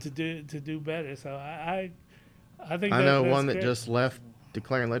up to do better. So I think I know one great. that just left to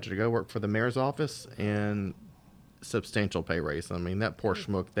Clarion Ledger to go work for the mayor's office, and substantial pay raise. I mean, that poor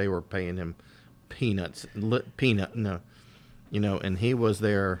schmuck, they were paying him peanuts, and he was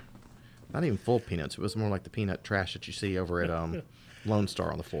there, not even full peanuts. It was more like the peanut trash that you see over at Lone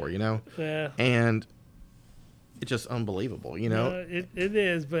Star on the floor, Yeah. And it's just unbelievable, No, it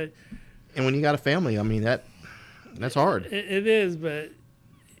is, but. And when you got a family, I mean, that's hard. It is, but,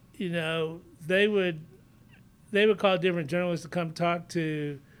 they would call different journalists to come talk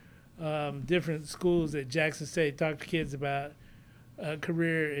to different schools at Jackson State, talk to kids about a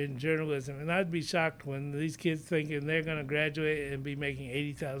career in journalism. And I'd be shocked when these kids thinking they're going to graduate and be making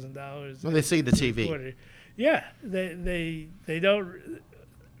 $80,000. Well, they see the TV. Quarter. Yeah, they don't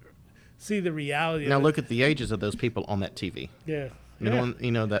see the reality Now of look at the ages of those people on that TV. Yeah.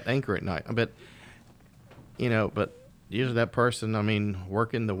 That anchor at night. But usually that person,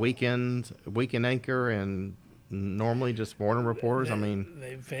 working the weekend anchor and normally just morning reporters.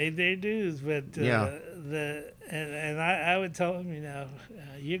 They paid their dues, but I would tell them,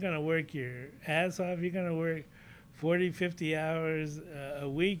 you're going to work your ass off. You're going to work 40, 50 hours a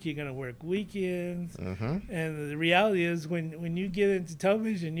week. You're going to work weekends. And the reality is when you get into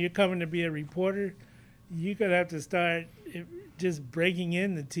television, you're coming to be a reporter, you're going to have to start just breaking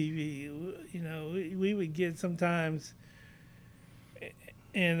in the TV. We would get sometimes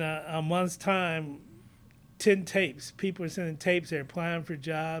in a month's time 10 tapes. People are sending tapes. They're applying for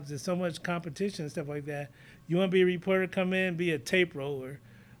jobs. There's so much competition and stuff like that. You want to be a reporter, come in, be a tape roller,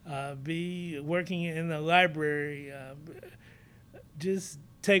 be working in the library. Just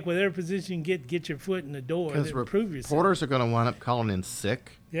take whatever position you get your foot in the door and prove yourself. Reporters are going to wind up calling in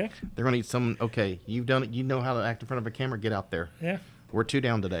sick. Yeah. They're going to need someone, okay, you've done it. You know how to act in front of a camera. Get out there. Yeah. We're 2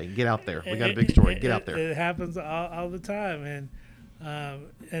 down today. Get out there. We got a big story. Get out there. It happens all the time.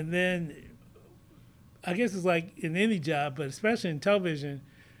 And then I guess it's like in any job, but especially in television,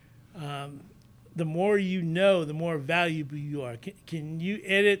 the more you know, the more valuable you are. Can you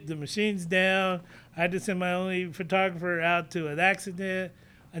edit the machines down? I had to send my only photographer out to an accident.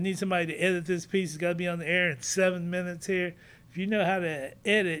 I need somebody to edit this piece. It's got to be on the air in 7 minutes here. If you know how to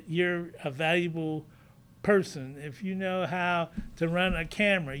edit, you're a valuable person. If you know how to run a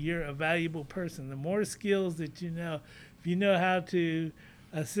camera, you're a valuable person. The more skills that you know, if you know how to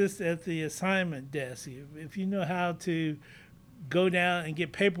assist at the assignment desk, if you know how to go down and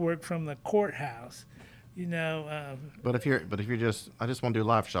get paperwork from the courthouse, But if you're just, I just want to do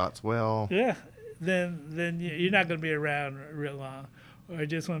live shots. Well, yeah, then you're not going to be around real long, or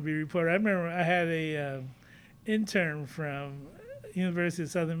just want to be a reporter. I remember I had a intern from University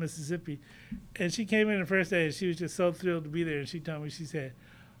of Southern Mississippi, and she came in the first day and she was just so thrilled to be there. And she told me, she said,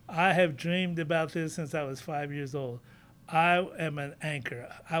 I have dreamed about this since I was 5 years old. I am an anchor.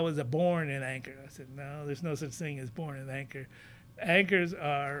 I was born an anchor. I said, no, there's no such thing as born an anchor. Anchors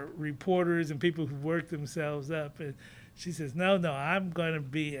are reporters and people who work themselves up. And she says, no, I'm going to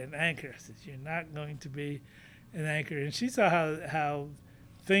be an anchor. I said, you're not going to be an anchor. And she saw how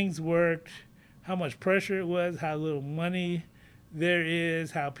things worked, how much pressure it was, how little money there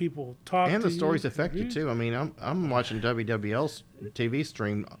is, how people talk and to the stories you. affect you too. I mean, I'm watching WWL's TV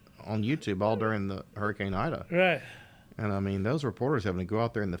stream on YouTube all during the Hurricane Ida. Right. And I mean, those reporters having to go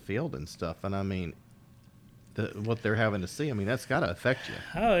out there in the field and stuff. And I mean, what they're having to see, I mean, that's got to affect you.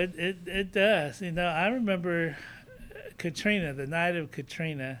 Oh, it does. I remember Katrina, the night of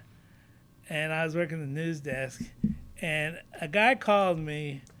Katrina, and I was working the news desk, and a guy called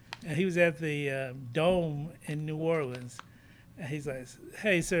me, and he was at the Dome in New Orleans. And he's like,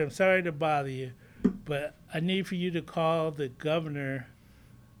 hey, sir, I'm sorry to bother you, but I need for you to call the governor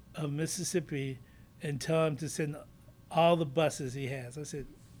of Mississippi and tell him to send all the buses he has. I said,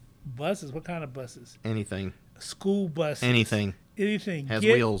 buses? What kind of buses? Anything. School buses. Anything. Has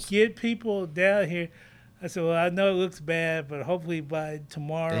wheels. Get people down here. I said, well, I know it looks bad, but hopefully by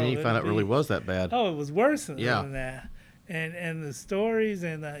tomorrow. And you found out it really was that bad. Oh, it was worse than that. And the stories,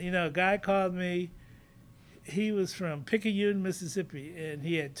 and a guy called me. He was from Picayune, Mississippi, and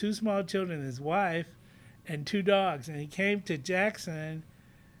he had 2 small children, his wife, and 2 dogs. And he came to Jackson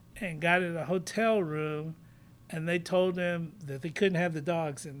and got in a hotel room, and they told him that they couldn't have the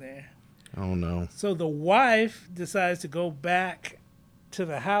dogs in there. Oh, no. So the wife decides to go back to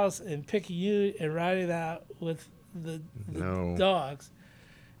the house in Picayune and ride it out with the dogs.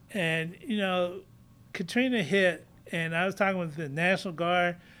 And, Katrina hit, and I was talking with the National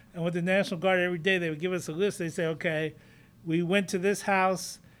Guard, and with the National Guard every day, they would give us a list. They say, okay, we went to this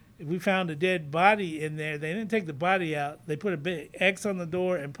house. If we found a dead body in there, they didn't take the body out. They put a big X on the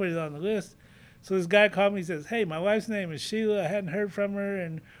door and put it on the list. So this guy called me and says, hey, my wife's name is Sheila. I hadn't heard from her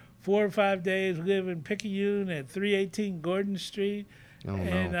in 4 or 5 days. We live in Picayune at 318 Gordon Street. Oh,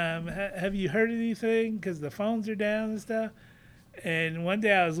 and no. Have you heard anything? Because the phones are down and stuff. And one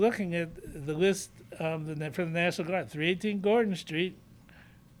day I was looking at the list for the National Guard, 318 Gordon Street.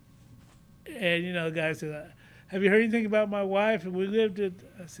 And, the guy said, have you heard anything about my wife? And we lived at,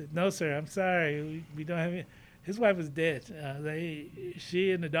 I said, no, sir, I'm sorry. We don't have any. His wife was dead.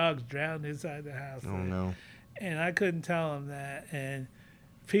 She and the dogs drowned inside the house. Oh, no. And I couldn't tell him that. And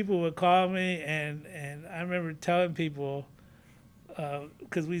people would call me, and I remember telling people,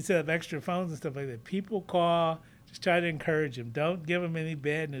 because we set up extra phones and stuff like that, people call, just try to encourage them. Don't give them any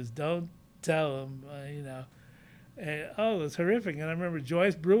bad news. Don't tell them, And, it was horrific. And I remember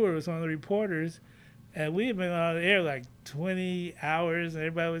Joyce Brewer was one of the reporters, and we had been on the air like 20 hours, and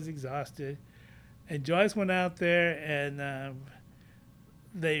everybody was exhausted. And Joyce went out there, and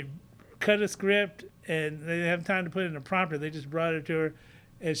they cut a script, and they didn't have time to put it in a prompter. They just brought it to her,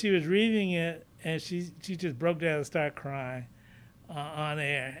 and she was reading it, and she just broke down and started crying on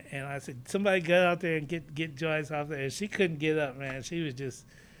air. And I said, somebody get out there and get Joyce off there. And she couldn't get up, man. She was just,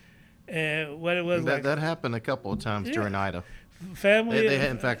 what it was that happened a couple of times during Ida. Family.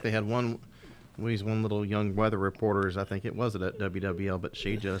 In fact, they had one little young weather reporter, I think it was at WWL, but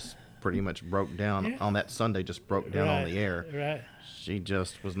she just pretty much broke down on that Sunday, just broke down on the air. Right. She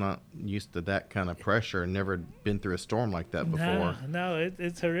just was not used to that kind of pressure and never been through a storm like that before. No,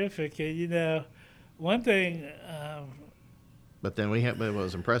 it's horrific. One thing. But then it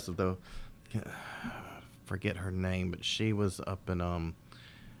was impressive, though. Forget her name, but she was up in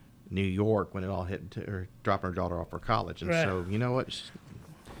New York when it all hit, her dropping her daughter off for college. And so, you know what?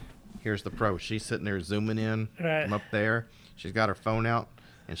 Here's the pro. She's sitting there zooming in from up there. She's got her phone out,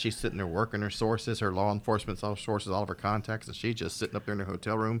 and she's sitting there working her sources, her law enforcement sources, all of her contacts, and she's just sitting up there in her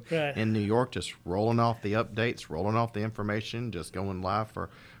hotel room in New York, just rolling off the updates, rolling off the information, just going live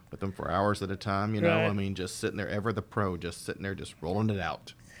with them for hours at a time. I mean, just sitting there, ever the pro, just sitting there, just rolling it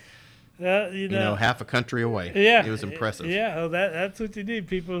out. Half a country away. Yeah, it was impressive. Yeah, well, that's what you need.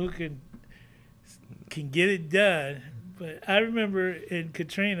 People who can get it done. But I remember in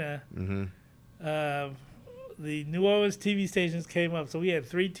Katrina, the New Orleans TV stations came up. So we had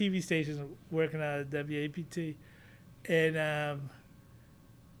 3 TV stations working out of WAPT. And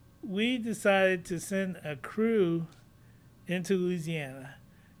we decided to send a crew into Louisiana.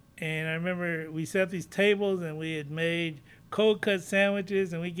 And I remember we set up these tables, and we had made cold cut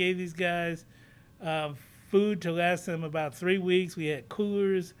sandwiches, and we gave these guys food to last them about 3 weeks. We had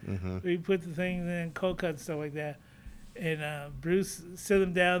coolers. We put the things in, cold cut, stuff like that. And Bruce set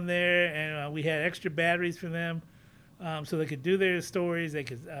them down there, and we had extra batteries for them so they could do their stories. They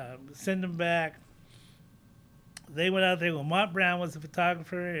could send them back. they went out there. Lamont Brown was the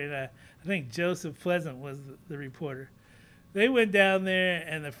photographer, and I think Joseph Pleasant was the reporter. They went down there,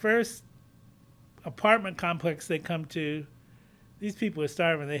 and the first apartment complex they come to, these people were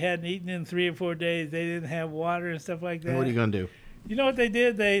starving. They hadn't eaten in 3 or 4 days. They didn't have water and stuff like that. And what are you going to do? You know what they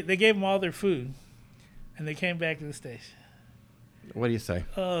did? They gave them all their food, and they came back to the station. What do you say?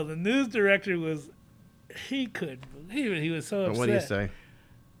 Oh, the news director he couldn't believe it. He was so upset. What do you say?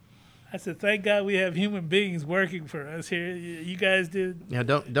 I said, thank God we have human beings working for us here. You guys did. Yeah,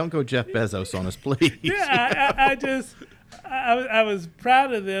 don't go Jeff Bezos on us, please. Yeah, I was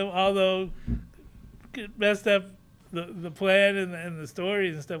proud of them, although it messed up the plan and the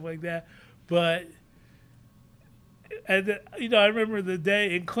stories and stuff like that. But, I remember the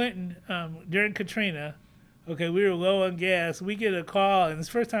day in Clinton during Katrina. Okay, we were low on gas. We get a call, and it's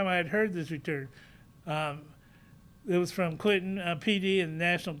the first time I had heard this return. It was from Clinton PD and the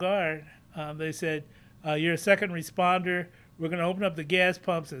National Guard. They said, you're a second responder. We're going to open up the gas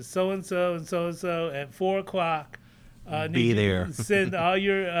pumps at so-and-so and so-and-so at 4 o'clock. Be there. Send all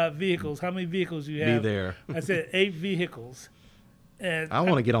your vehicles. How many vehicles you have? Be there. I said 8 vehicles. And I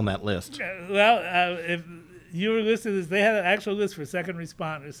want to get on that list. Well, if you were listening to this, they had an actual list for second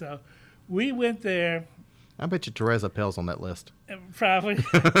responders. So we went there. I bet you Teresa Pell's on that list. Probably.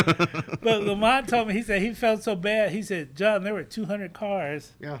 But Lamont told me, he said he felt so bad. He said, John, there were 200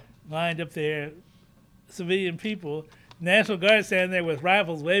 cars lined up there, civilian people. National Guard standing there with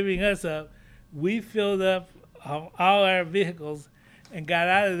rifles waving us up. We filled up all our vehicles and got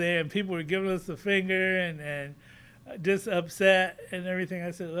out of there, and people were giving us the finger and just upset and everything. I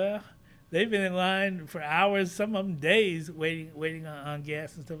said, well, they've been in line for hours, some of them days, waiting on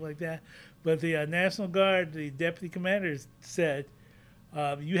gas and stuff like that. But the National Guard, the deputy commanders said,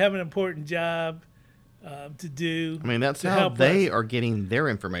 you have an important job to do. I mean, that's how they are getting their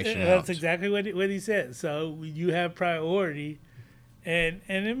information out. That's exactly what he said. So you have priority, and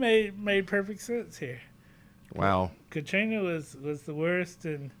it made perfect sense here. Wow. Katrina was the worst,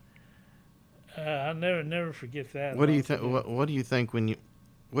 and I'll never forget that. What do you think? What do you think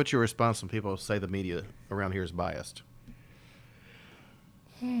what's your response when people say the media around here is biased?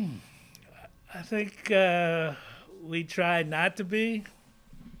 I think we try not to be,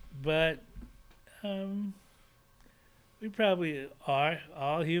 but we probably are.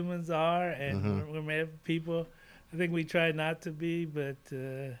 All humans are, and we're made of people. I think we try not to be, but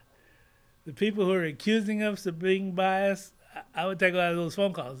the people who are accusing us of being biased, I would take a lot of those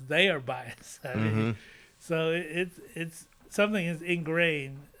phone calls. They are biased. I mean, so it's something is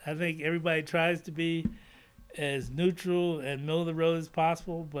ingrained. I think everybody tries to be as neutral and middle of the road as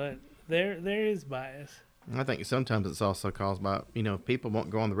possible, but there is bias. I think sometimes it's also caused by, people won't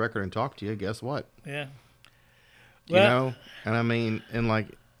go on the record and talk to you. Guess what? Yeah. Well, and I mean, and like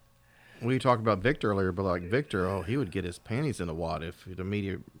we talked about Victor earlier, but like Victor, he would get his panties in a wad if the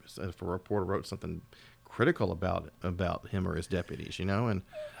media, if a reporter wrote something critical about him or his deputies, and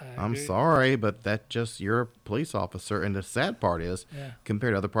I'm sorry, but you're a police officer. And the sad part is,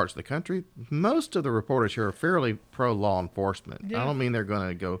 compared to other parts of the country, most of the reporters here are fairly pro law enforcement. I don't mean they're going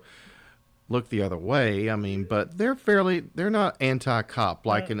to go look the other way. I mean, but they're not anti-cop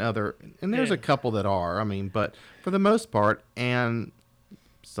like in other, and there's a couple that are, but for the most part, and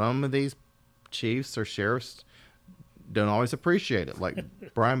some of these chiefs or sheriffs don't always appreciate it. Like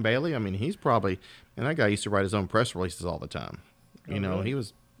Brian Bailey, he's probably, and that guy used to write his own press releases all the time. Really? He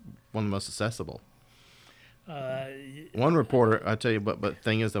was one of the most accessible. One reporter, I tell you, but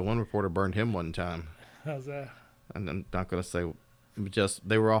thing is that one reporter burned him one time. How's that? And I'm not going to say, just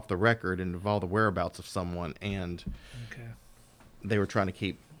they were off the record and of all the whereabouts of someone, and they were trying to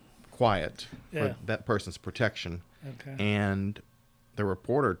keep quiet for that person's protection. Okay. And the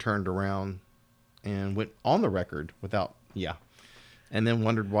reporter turned around and went on the record without, and then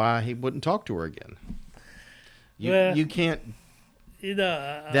wondered why he wouldn't talk to her again. You can't,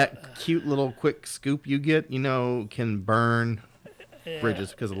 that cute little quick scoop you get, can burn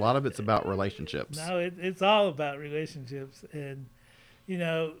bridges, because a lot of it's about relationships. No, it's all about relationships. And,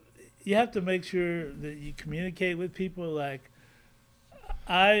 you have to make sure that you communicate with people. Like,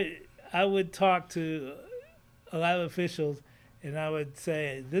 I would talk to a lot of officials, and I would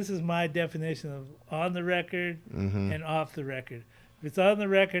say, this is my definition of on the record and off the record. If it's on the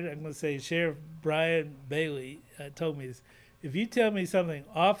record, I'm going to say Sheriff Brian Bailey told me this. If you tell me something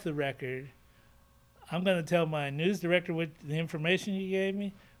off the record, I'm going to tell my news director what the information you gave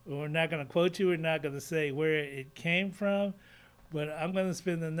me. We're not going to quote you. We're not going to say where it came from. But I'm going to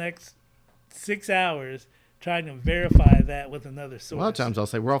spend the next 6 hours trying to verify that with another source. A lot of times I'll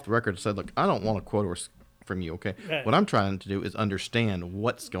say, we're off the record and said, look, I don't want to quote or from you. Okay. Right. What I'm trying to do is understand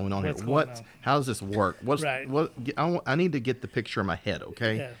what's going on What's here. going on. How does this work? Right. I need to get the picture in my head.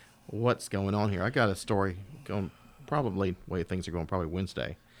 Okay. Yeah. What's going on here? I got a story going probably way things are going probably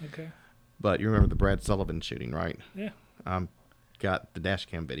Wednesday. Okay. But you remember the Brad Sullivan shooting, right? Yeah. Got the dash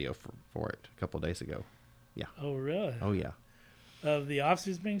cam video for it a couple of days ago. Yeah. Oh, really? Oh yeah. Of the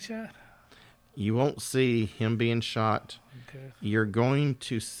officers being shot? You won't see him being shot. Okay. You're going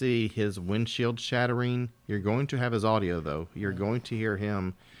to see his windshield shattering. You're going to have his audio, though. You're going to hear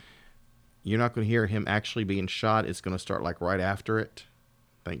him. You're not going to hear him actually being shot. It's going to start like right after it.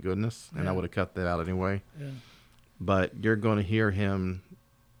 Thank goodness. And I would have cut that out anyway. Yeah. But you're going to hear him.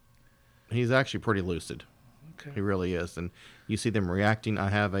 He's actually pretty lucid. Okay. He really is. And you see them reacting. I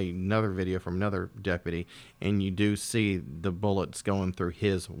have another video from another deputy, and you do see the bullets going through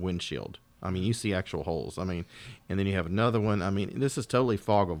his windshield. I mean, you see actual holes. I mean, and then you have another one. I mean, this is totally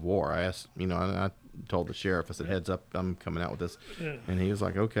fog of war. I asked, I told the sheriff, I said, heads up, I'm coming out with this. Yeah. And he was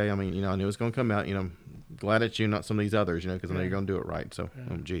like, okay. I mean, I knew it was going to come out. Glad it's you, not some of these others, because I know you're going to do it right. So,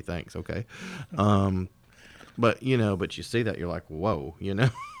 gee, thanks. Okay. But you see that, you're like, whoa, Yeah,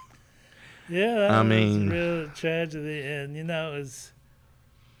 that was mean, real tragedy. And, it's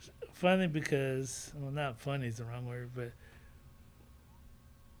funny because, well, not funny is the wrong word, but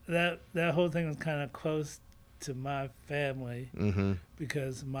that whole thing was kind of close to my family mm-hmm.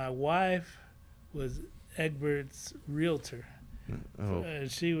 because my wife was Egbert's realtor. Oh.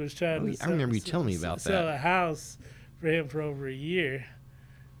 She was trying to I remember you telling me about sell that. a house for him for over a year.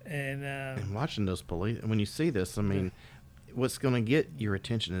 And watching those police, when you see this, I mean, what's going to get your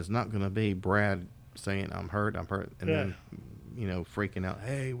attention is not going to be Brad saying, I'm hurt, and then, freaking out,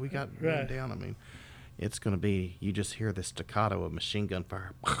 hey, we got men down. I mean, it's going to be, you just hear the staccato of machine gun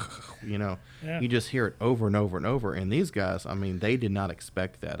fire, you just hear it over and over and over. And these guys, I mean, they did not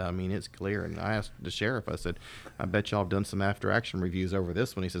expect that. I mean, it's clear. And I asked the sheriff, I said, I bet y'all have done some after action reviews over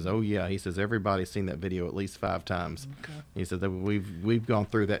this one. He says, oh yeah. He says, everybody's seen that video at least 5 times. Okay. He said that we've gone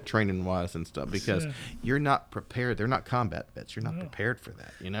through that training wise and stuff because you're not prepared. They're not combat vets. You're not prepared for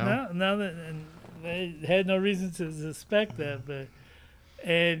that, No, and they had no reason to suspect that, but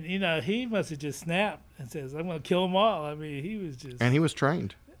and he must have just snapped and says, "I'm going to kill them all." I mean, he was just and he was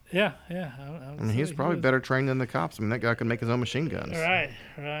trained. Yeah. I mean, he's probably better trained than the cops. I mean, that guy could make his own machine guns. Right.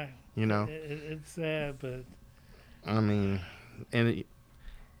 It's sad, but I mean,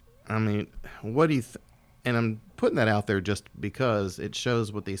 what do you? And I'm putting that out there just because it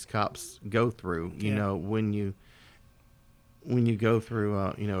shows what these cops go through. When you go through,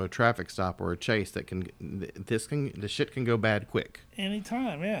 a traffic stop or a chase, the shit can go bad quick.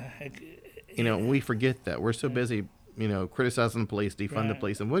 Anytime, yeah. We forget that. We're so busy, criticizing the police, defund the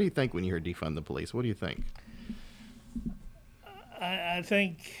police. And what do you think when you hear defund the police? What do you think? I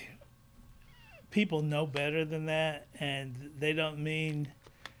think people know better than that, and they don't mean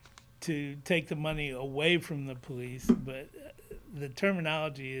to take the money away from the police, but the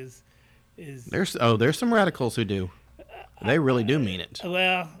terminology is there's some radicals who do. They really do mean it.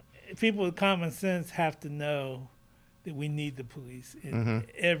 Well, people with common sense have to know that we need the police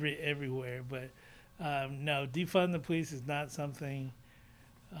everywhere. But no, defund the police is not something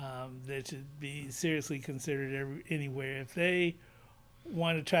that should be seriously considered anywhere. If they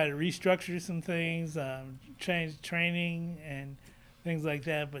want to try to restructure some things, change training and things like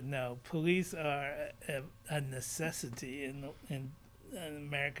that, but no, police are a necessity in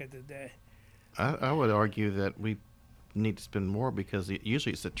America today. I would argue that we need to spend more because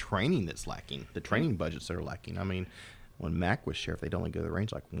usually it's the training that's lacking. The training budgets that are lacking. I mean, when Mac was sheriff, they'd only go to the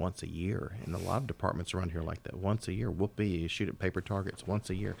range like once a year, and a lot of departments around here like that. Once a year, whoopee, you shoot at paper targets once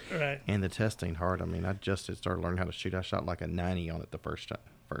a year. Right. And the test ain't hard. I mean, I just had started learning how to shoot. I shot like a 90 on it the first time.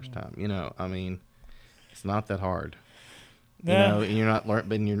 I mean, it's not that hard. No. And you're not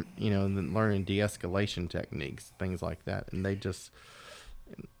learning de-escalation techniques, things like that, and they just.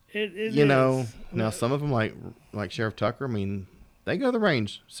 It is. Now some of them like Sheriff Tucker, I mean, they go to the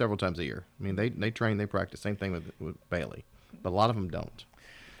range several times a year. I mean, they train, they practice. Same thing with Bailey, but a lot of them don't,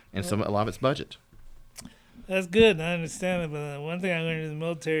 and a lot of it's budget. That's good. I understand it, but one thing I learned in the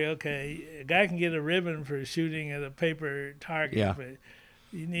military, a guy can get a ribbon for shooting at a paper target, but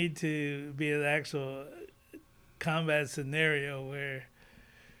you need to be in an actual combat scenario where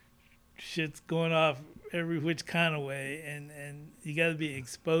shit's going off every which kind of way, and you got to be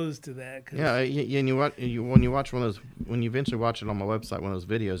exposed to that. And when you watch when you eventually watch it on my website, one of those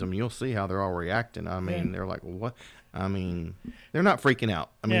videos, I mean, you'll see how they're all reacting. I mean, they're like, what? I mean, they're not freaking out.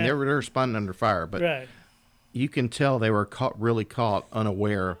 I mean, they're responding under fire, but you can tell they were really caught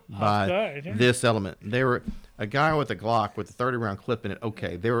unaware by this element. They were a guy with a Glock with a 30-round clip in it.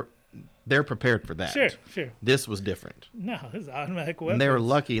 Okay, they're prepared for that. Sure. This was different. No, it's automatic weapons. And they were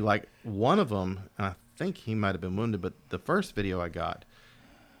lucky. Like one of them, I think he might have been wounded, but the first video I got,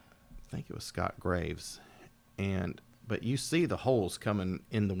 I think it was Scott Graves, but you see the holes coming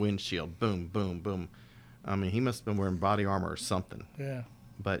in the windshield. Boom, boom, boom. I mean, he must have been wearing body armor or something. Yeah.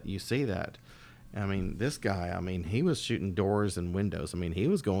 But you see that. I mean, this guy, he was shooting doors and windows. I mean, he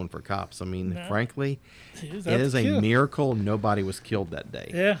was going for cops. I mean, frankly, it is a miracle nobody was killed that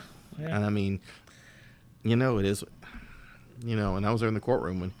day. Yeah. And I mean, it is, and I was there in the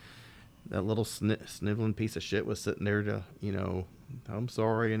courtroom when that little sniveling piece of shit was sitting there to, I'm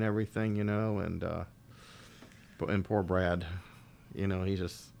sorry and everything, and poor Brad, he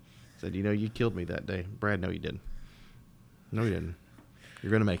just said, you killed me that day. Brad, no, you didn't. No, you didn't. You're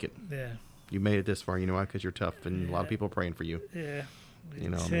going to make it. Yeah. You made it this far, why? Because you're tough, and a lot of people are praying for you. Yeah.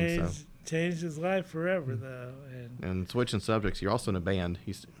 Changed his life forever, though. And switching subjects, you're also in a band.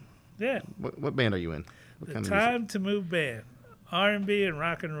 Yeah. What band are you in? The Time to Move band, R&B and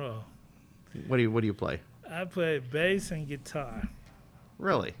rock and roll. What do you play? I play bass and guitar.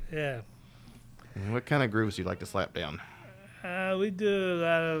 Really? Yeah. And what kind of grooves do you like to slap down? We do a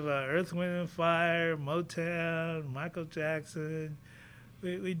lot of Earth, Wind and Fire, Motown, Michael Jackson.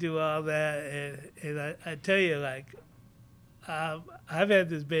 We do all that, and I tell you, I've had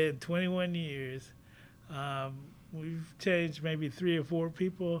this band 21 years. We've changed maybe 3 or 4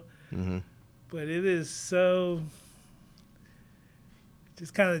 people, but it is so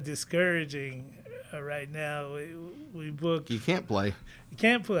just kind of discouraging right now. We booked. You can't play. You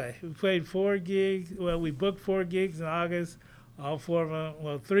can't play. We played 4 gigs. Well, we booked 4 gigs in August. All 4 of them.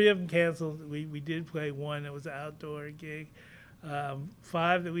 Well, 3 of them canceled. We did play 1 that was an outdoor gig.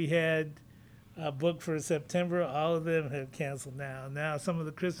 5 that we had booked for September, all of them have canceled now. Now some of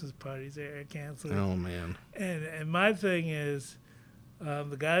the Christmas parties are canceled. Oh, man. And my thing is,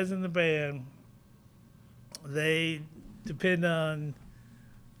 the guys in the band, they depend on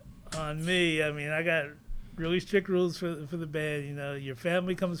me. I mean, I got really strict rules for the band. Your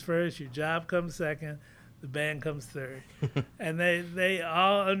family comes first, your job comes second, the band comes third. And they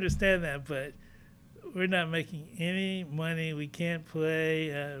all understand that, but we're not making any money. We can't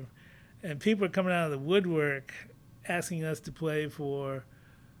play. And people are coming out of the woodwork asking us to play for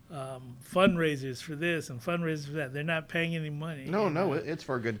fundraisers for this and fundraisers for that. They're not paying any money. No, it's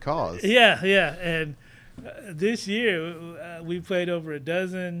for a good cause. Yeah. And this year, we played over a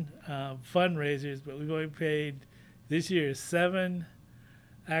dozen fundraisers, but we've only paid this year 7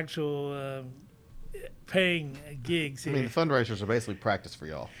 actual paying gigs here. I mean, the fundraisers are basically practice for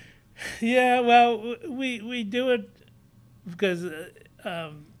y'all. Yeah, well, we do it because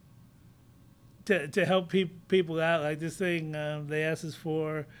to help people out. Like this thing they asked us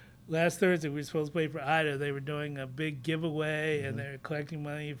for last Thursday. We were supposed to play for Ida. They were doing a big giveaway, and they were collecting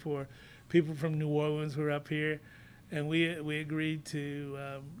money for people from New Orleans who are up here, and we agreed to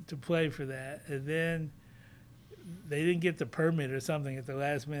play for that. And then they didn't get the permit or something at the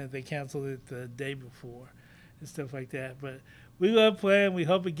last minute. They canceled it the day before and stuff like that. But we love playing. We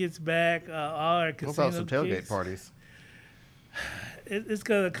hope it gets back. All our casino. What about some tailgate gigs. Parties? It's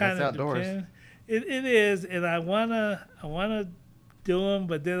gonna kind of outdoors. depend. It is, and I wanna do them,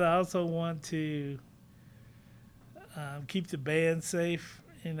 but then I also want to keep the band safe.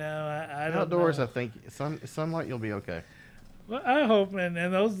 I don't Outdoors, know. I think sunlight, you'll be okay. Well, I hope, and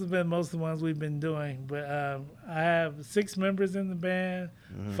those have been most of the ones we've been doing. But I have 6 members in the band.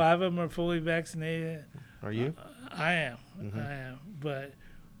 5 of them are fully vaccinated. Are you? I am. I am. But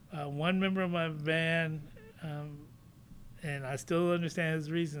 1 member of my band, and I still understand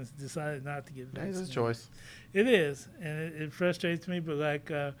his reasons, decided not to get vaccinated. It's a choice. It is, and it frustrates me. But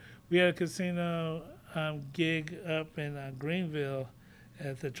we had a casino gig up in Greenville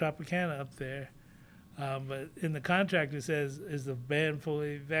at the Tropicana up there. But in the contract it says, is the band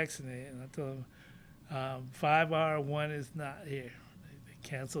fully vaccinated? And I told them 5 hour 1 is not here. They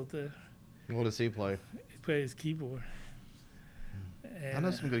canceled the. What does he play? He plays keyboard. I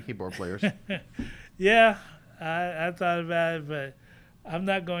know some good keyboard players. Yeah, I thought about it, but I'm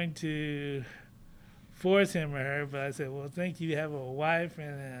not going to force him or her. But I said, well, think you have a wife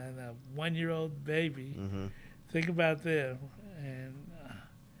and a 1-year-old baby. Think about them. And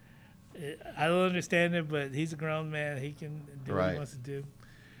I don't understand it, but he's a grown man. He can do what he wants to do.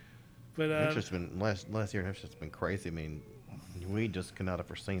 But it's just been last year. It's just been crazy. I mean, we just could not have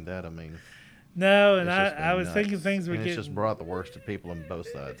foreseen that. I mean, no, and I was thinking things were and getting. It's just brought the worst of people on both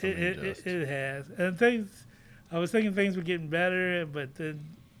sides. It has, and I was thinking things were getting better, but then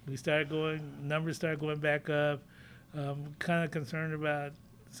numbers started going back up. Kind of concerned about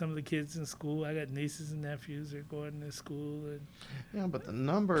some of the kids in school. I got nieces and nephews that are going to school. And Yeah, but the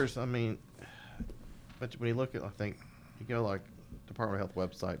numbers, I mean, but when you look at, I think, you go like Department of Health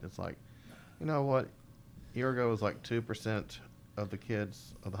website, it's like, you know what, a year ago it was like 2% of the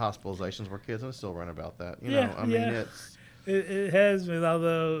kids, of the hospitalizations were kids, and it's still running about that. You know, I mean, it's... It has been,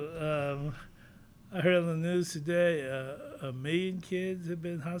 although I heard on the news today 1 million kids have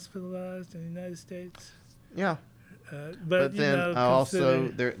been hospitalized in the United States. Yeah. But then you know, also,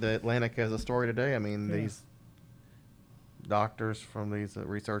 the Atlantic has a story today. I mean, Yeah. these doctors from these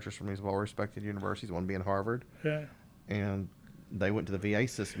researchers from these well-respected universities, one being Harvard, yeah, and they went to the VA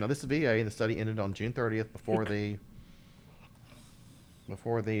system. Now, this is VA, and the study ended on June 30th before the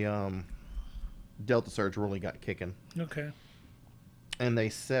Delta surge really got kicking. okay, And they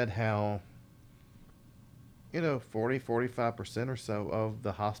said how, 45% or so of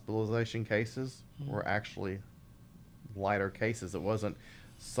the hospitalization cases were actually lighter cases. It wasn't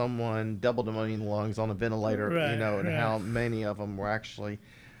someone double pneumonia in the lungs on a ventilator, Right, and right. how many of them were actually,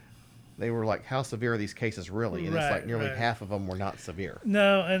 they were like, how severe are these cases really? And it's Right, like nearly right. half of them were not severe.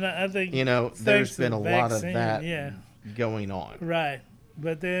 No, and I think There's thanks to been a lot of vaccine, that Yeah, going on. right.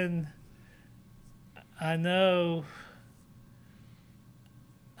 But then I know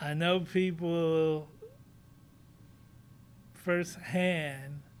people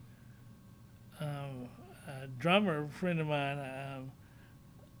firsthand. A drummer friend of mine,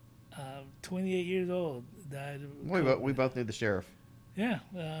 28 years old, died of COVID. We both need the sheriff. Yeah,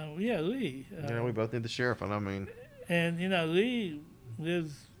 Lee. We both need the sheriff, and I mean, And Lee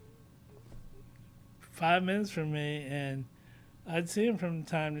lives 5 minutes from me, and I'd see him from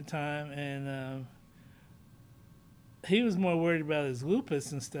time to time, and he was more worried about his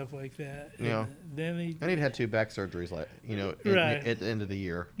lupus and stuff like that. Yeah. And then he'd had 2 back surgeries, like Right. at the end of the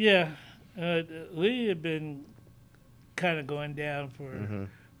year. Yeah, Lee had been kind of going down Mm-hmm.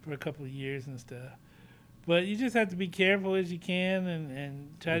 for a couple of years and stuff. But you just have to be careful as you can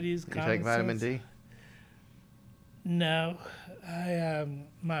and try to use common sense. You take vitamin D? No,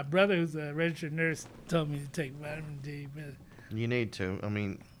 my brother, who's a registered nurse, told me to take vitamin D. But You need to. I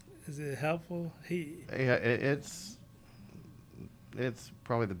mean, is it helpful? yeah, it's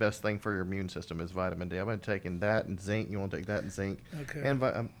probably the best thing for your immune system is vitamin D. I've been taking that and zinc. You want to take that and zinc. Okay.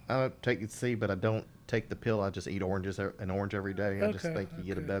 And I take C, but I don't take the pill. I just eat an orange every day. I just think you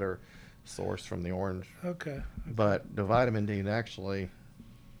get a better source from the orange. Okay. But the vitamin D, actually,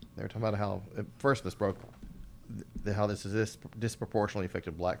 they were talking about how at first this broke, how this disproportionately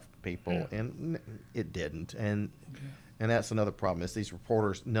affected black people, Yeah. and it didn't. And that's another problem is these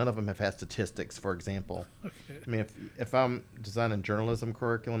reporters, none of them have had statistics, for example. Okay. I mean, if I'm designing journalism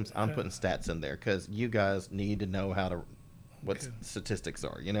curriculums, I'm putting stats in there because you guys need to know what statistics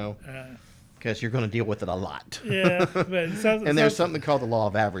are, because you're going to deal with it a lot. Yeah, but And there's something called the law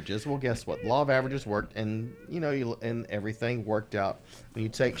of averages. Well, guess what? The law of averages worked, and and everything worked out. When you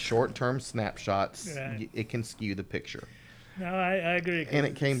take short-term snapshots, Right. it can skew the picture. No, I agree. And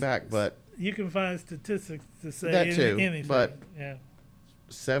it came back, but You can find statistics to say That too, anything. but- yeah.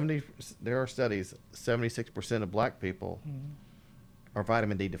 there are studies. 76% of black people are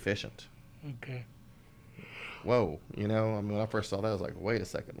vitamin D deficient. Okay. Whoa, I mean, when I first saw that, I was like, wait a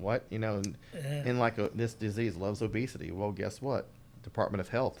second, what? And like this disease loves obesity. Well, guess what? Department of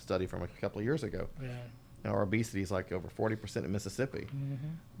Health study from a couple of years ago. Yeah. Now, our obesity is like over 40% in Mississippi.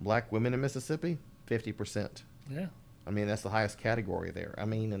 Black women in Mississippi, 50%. Yeah. I mean, that's the highest category there. I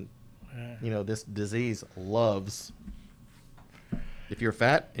mean, and Yeah. this disease loves. If you're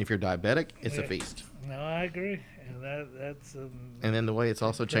fat, if you're diabetic, it's a Yeah. feast. No, I agree, and that's. And then the way it's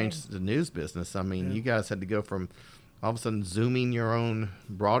also changed the news business. I mean, Yeah. you guys had to go from all of a sudden zooming your own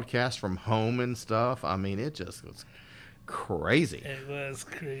broadcast from home and stuff. I mean, it just was crazy. It was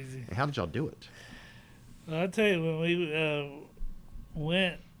crazy. And how did y'all do it? Well, I'll tell you, when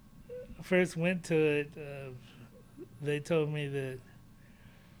we first went to it, they told me that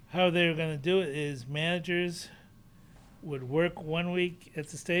how they were going to do it is managers would work 1 week at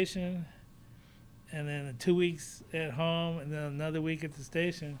the station, and then 2 weeks at home, and then another week at the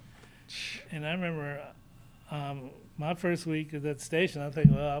station. And I remember my first week at that station, I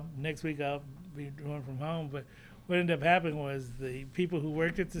think, well, next week I'll be doing from home. But what ended up happening was the people who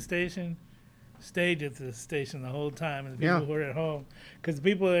worked at the station stayed at the station the whole time, and the people who were at home, because the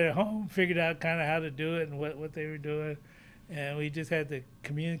people at home figured out kind of how to do it and what they were doing, and we just had to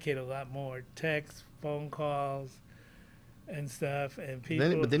communicate a lot more, text, phone calls, and stuff, and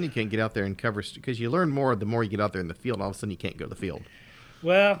people. But then you can't get out there and cover, because you learn more the more you get out there in the field. All of a sudden, you can't go to the field.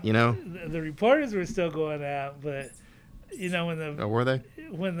 Well, You know? the reporters were still going out, but when Oh, were they?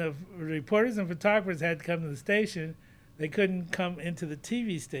 when the reporters and photographers had to come to the station, they couldn't come into the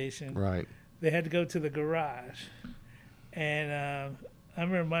TV station. Right. They had to go to the garage. And I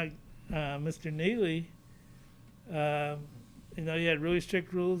remember Mr. Neely, he had really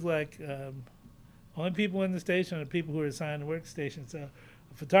strict rules, like only people in the station are people who are assigned to work the station. So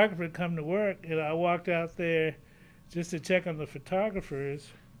a photographer would come to work, and I walked out there just to check on the photographers,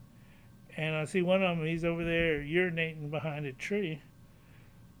 and I see one of them, he's over there urinating behind a tree.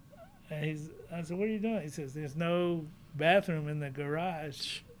 And I said, "What are you doing?" He says, "There's no bathroom in the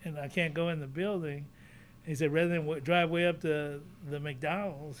garage, and I can't go in the building." He said, "Rather than drive way up to the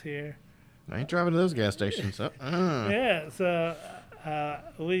McDonald's here." I ain't driving to those gas stations. Yeah, so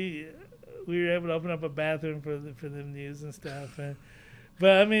we were able to open up a bathroom for them to use and stuff.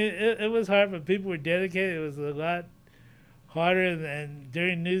 But I mean, it was hard, but people were dedicated. It was a lot harder than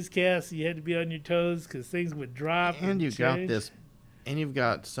during newscasts. You had to be on your toes because things would drop. And you've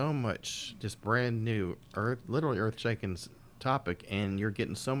got so much just brand new literally earth-shaking topic, and you're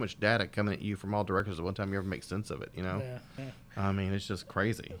getting so much data coming at you from all directions at one time. You ever make sense of it, Yeah. I mean, it's just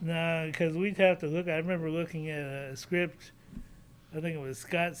crazy. No, because we'd have to look. I remember looking at a script. I think it was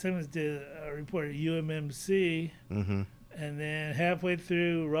Scott Simmons did a report at UMMC, Mm-hmm. and then halfway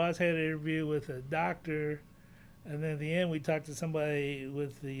through, Ross had an interview with a doctor, and then at the end, we talked to somebody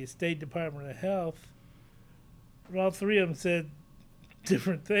with the State Department of Health. But all three of them said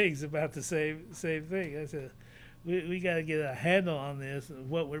different things about the same thing. I said, we got to get a handle on this, of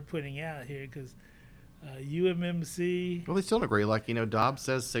what we're putting out here, because UMMC. Well, they still agree. Like, Dobbs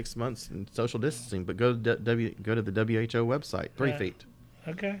says 6 months in social distancing, but go to the WHO website, 3 feet.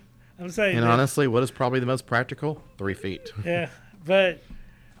 Okay. I'm saying. And honestly, what is probably the most practical? 3 feet. Yeah, but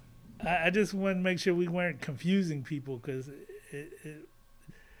I just wanted to make sure we weren't confusing people, because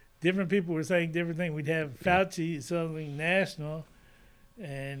different people were saying different things. We'd have Fauci something national,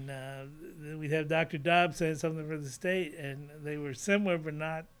 and then we'd have Dr. Dobbs saying something for the state, and they were similar but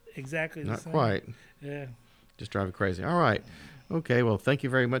not exactly the same. Not quite. Yeah. Just drive you crazy. All right. Okay, well, thank you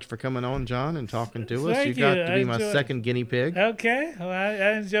very much for coming on, John, and talking to us. Thank You got you. to be my second guiney pig. Okay. Well,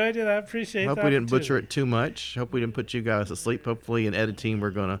 I enjoyed it. I appreciate it. Hope we didn't butcher it too much. Hope we didn't put you guys to sleep. Hopefully in editing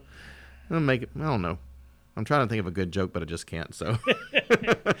we're going to make it, I don't know. I'm trying to think of a good joke, but I just can't, so.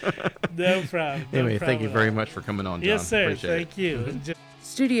 No problem. Anyway, thank you very much for coming on, John. Yes, sir. Appreciate Thank you. Mm-hmm.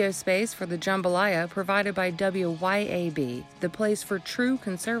 Studio space for the Jambalaya provided by WYAB, the place for true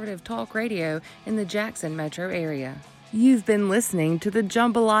conservative talk radio in the Jackson metro area. You've been listening to the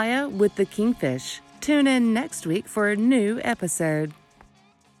Jambalaya with the Kingfish. Tune in next week for a new episode.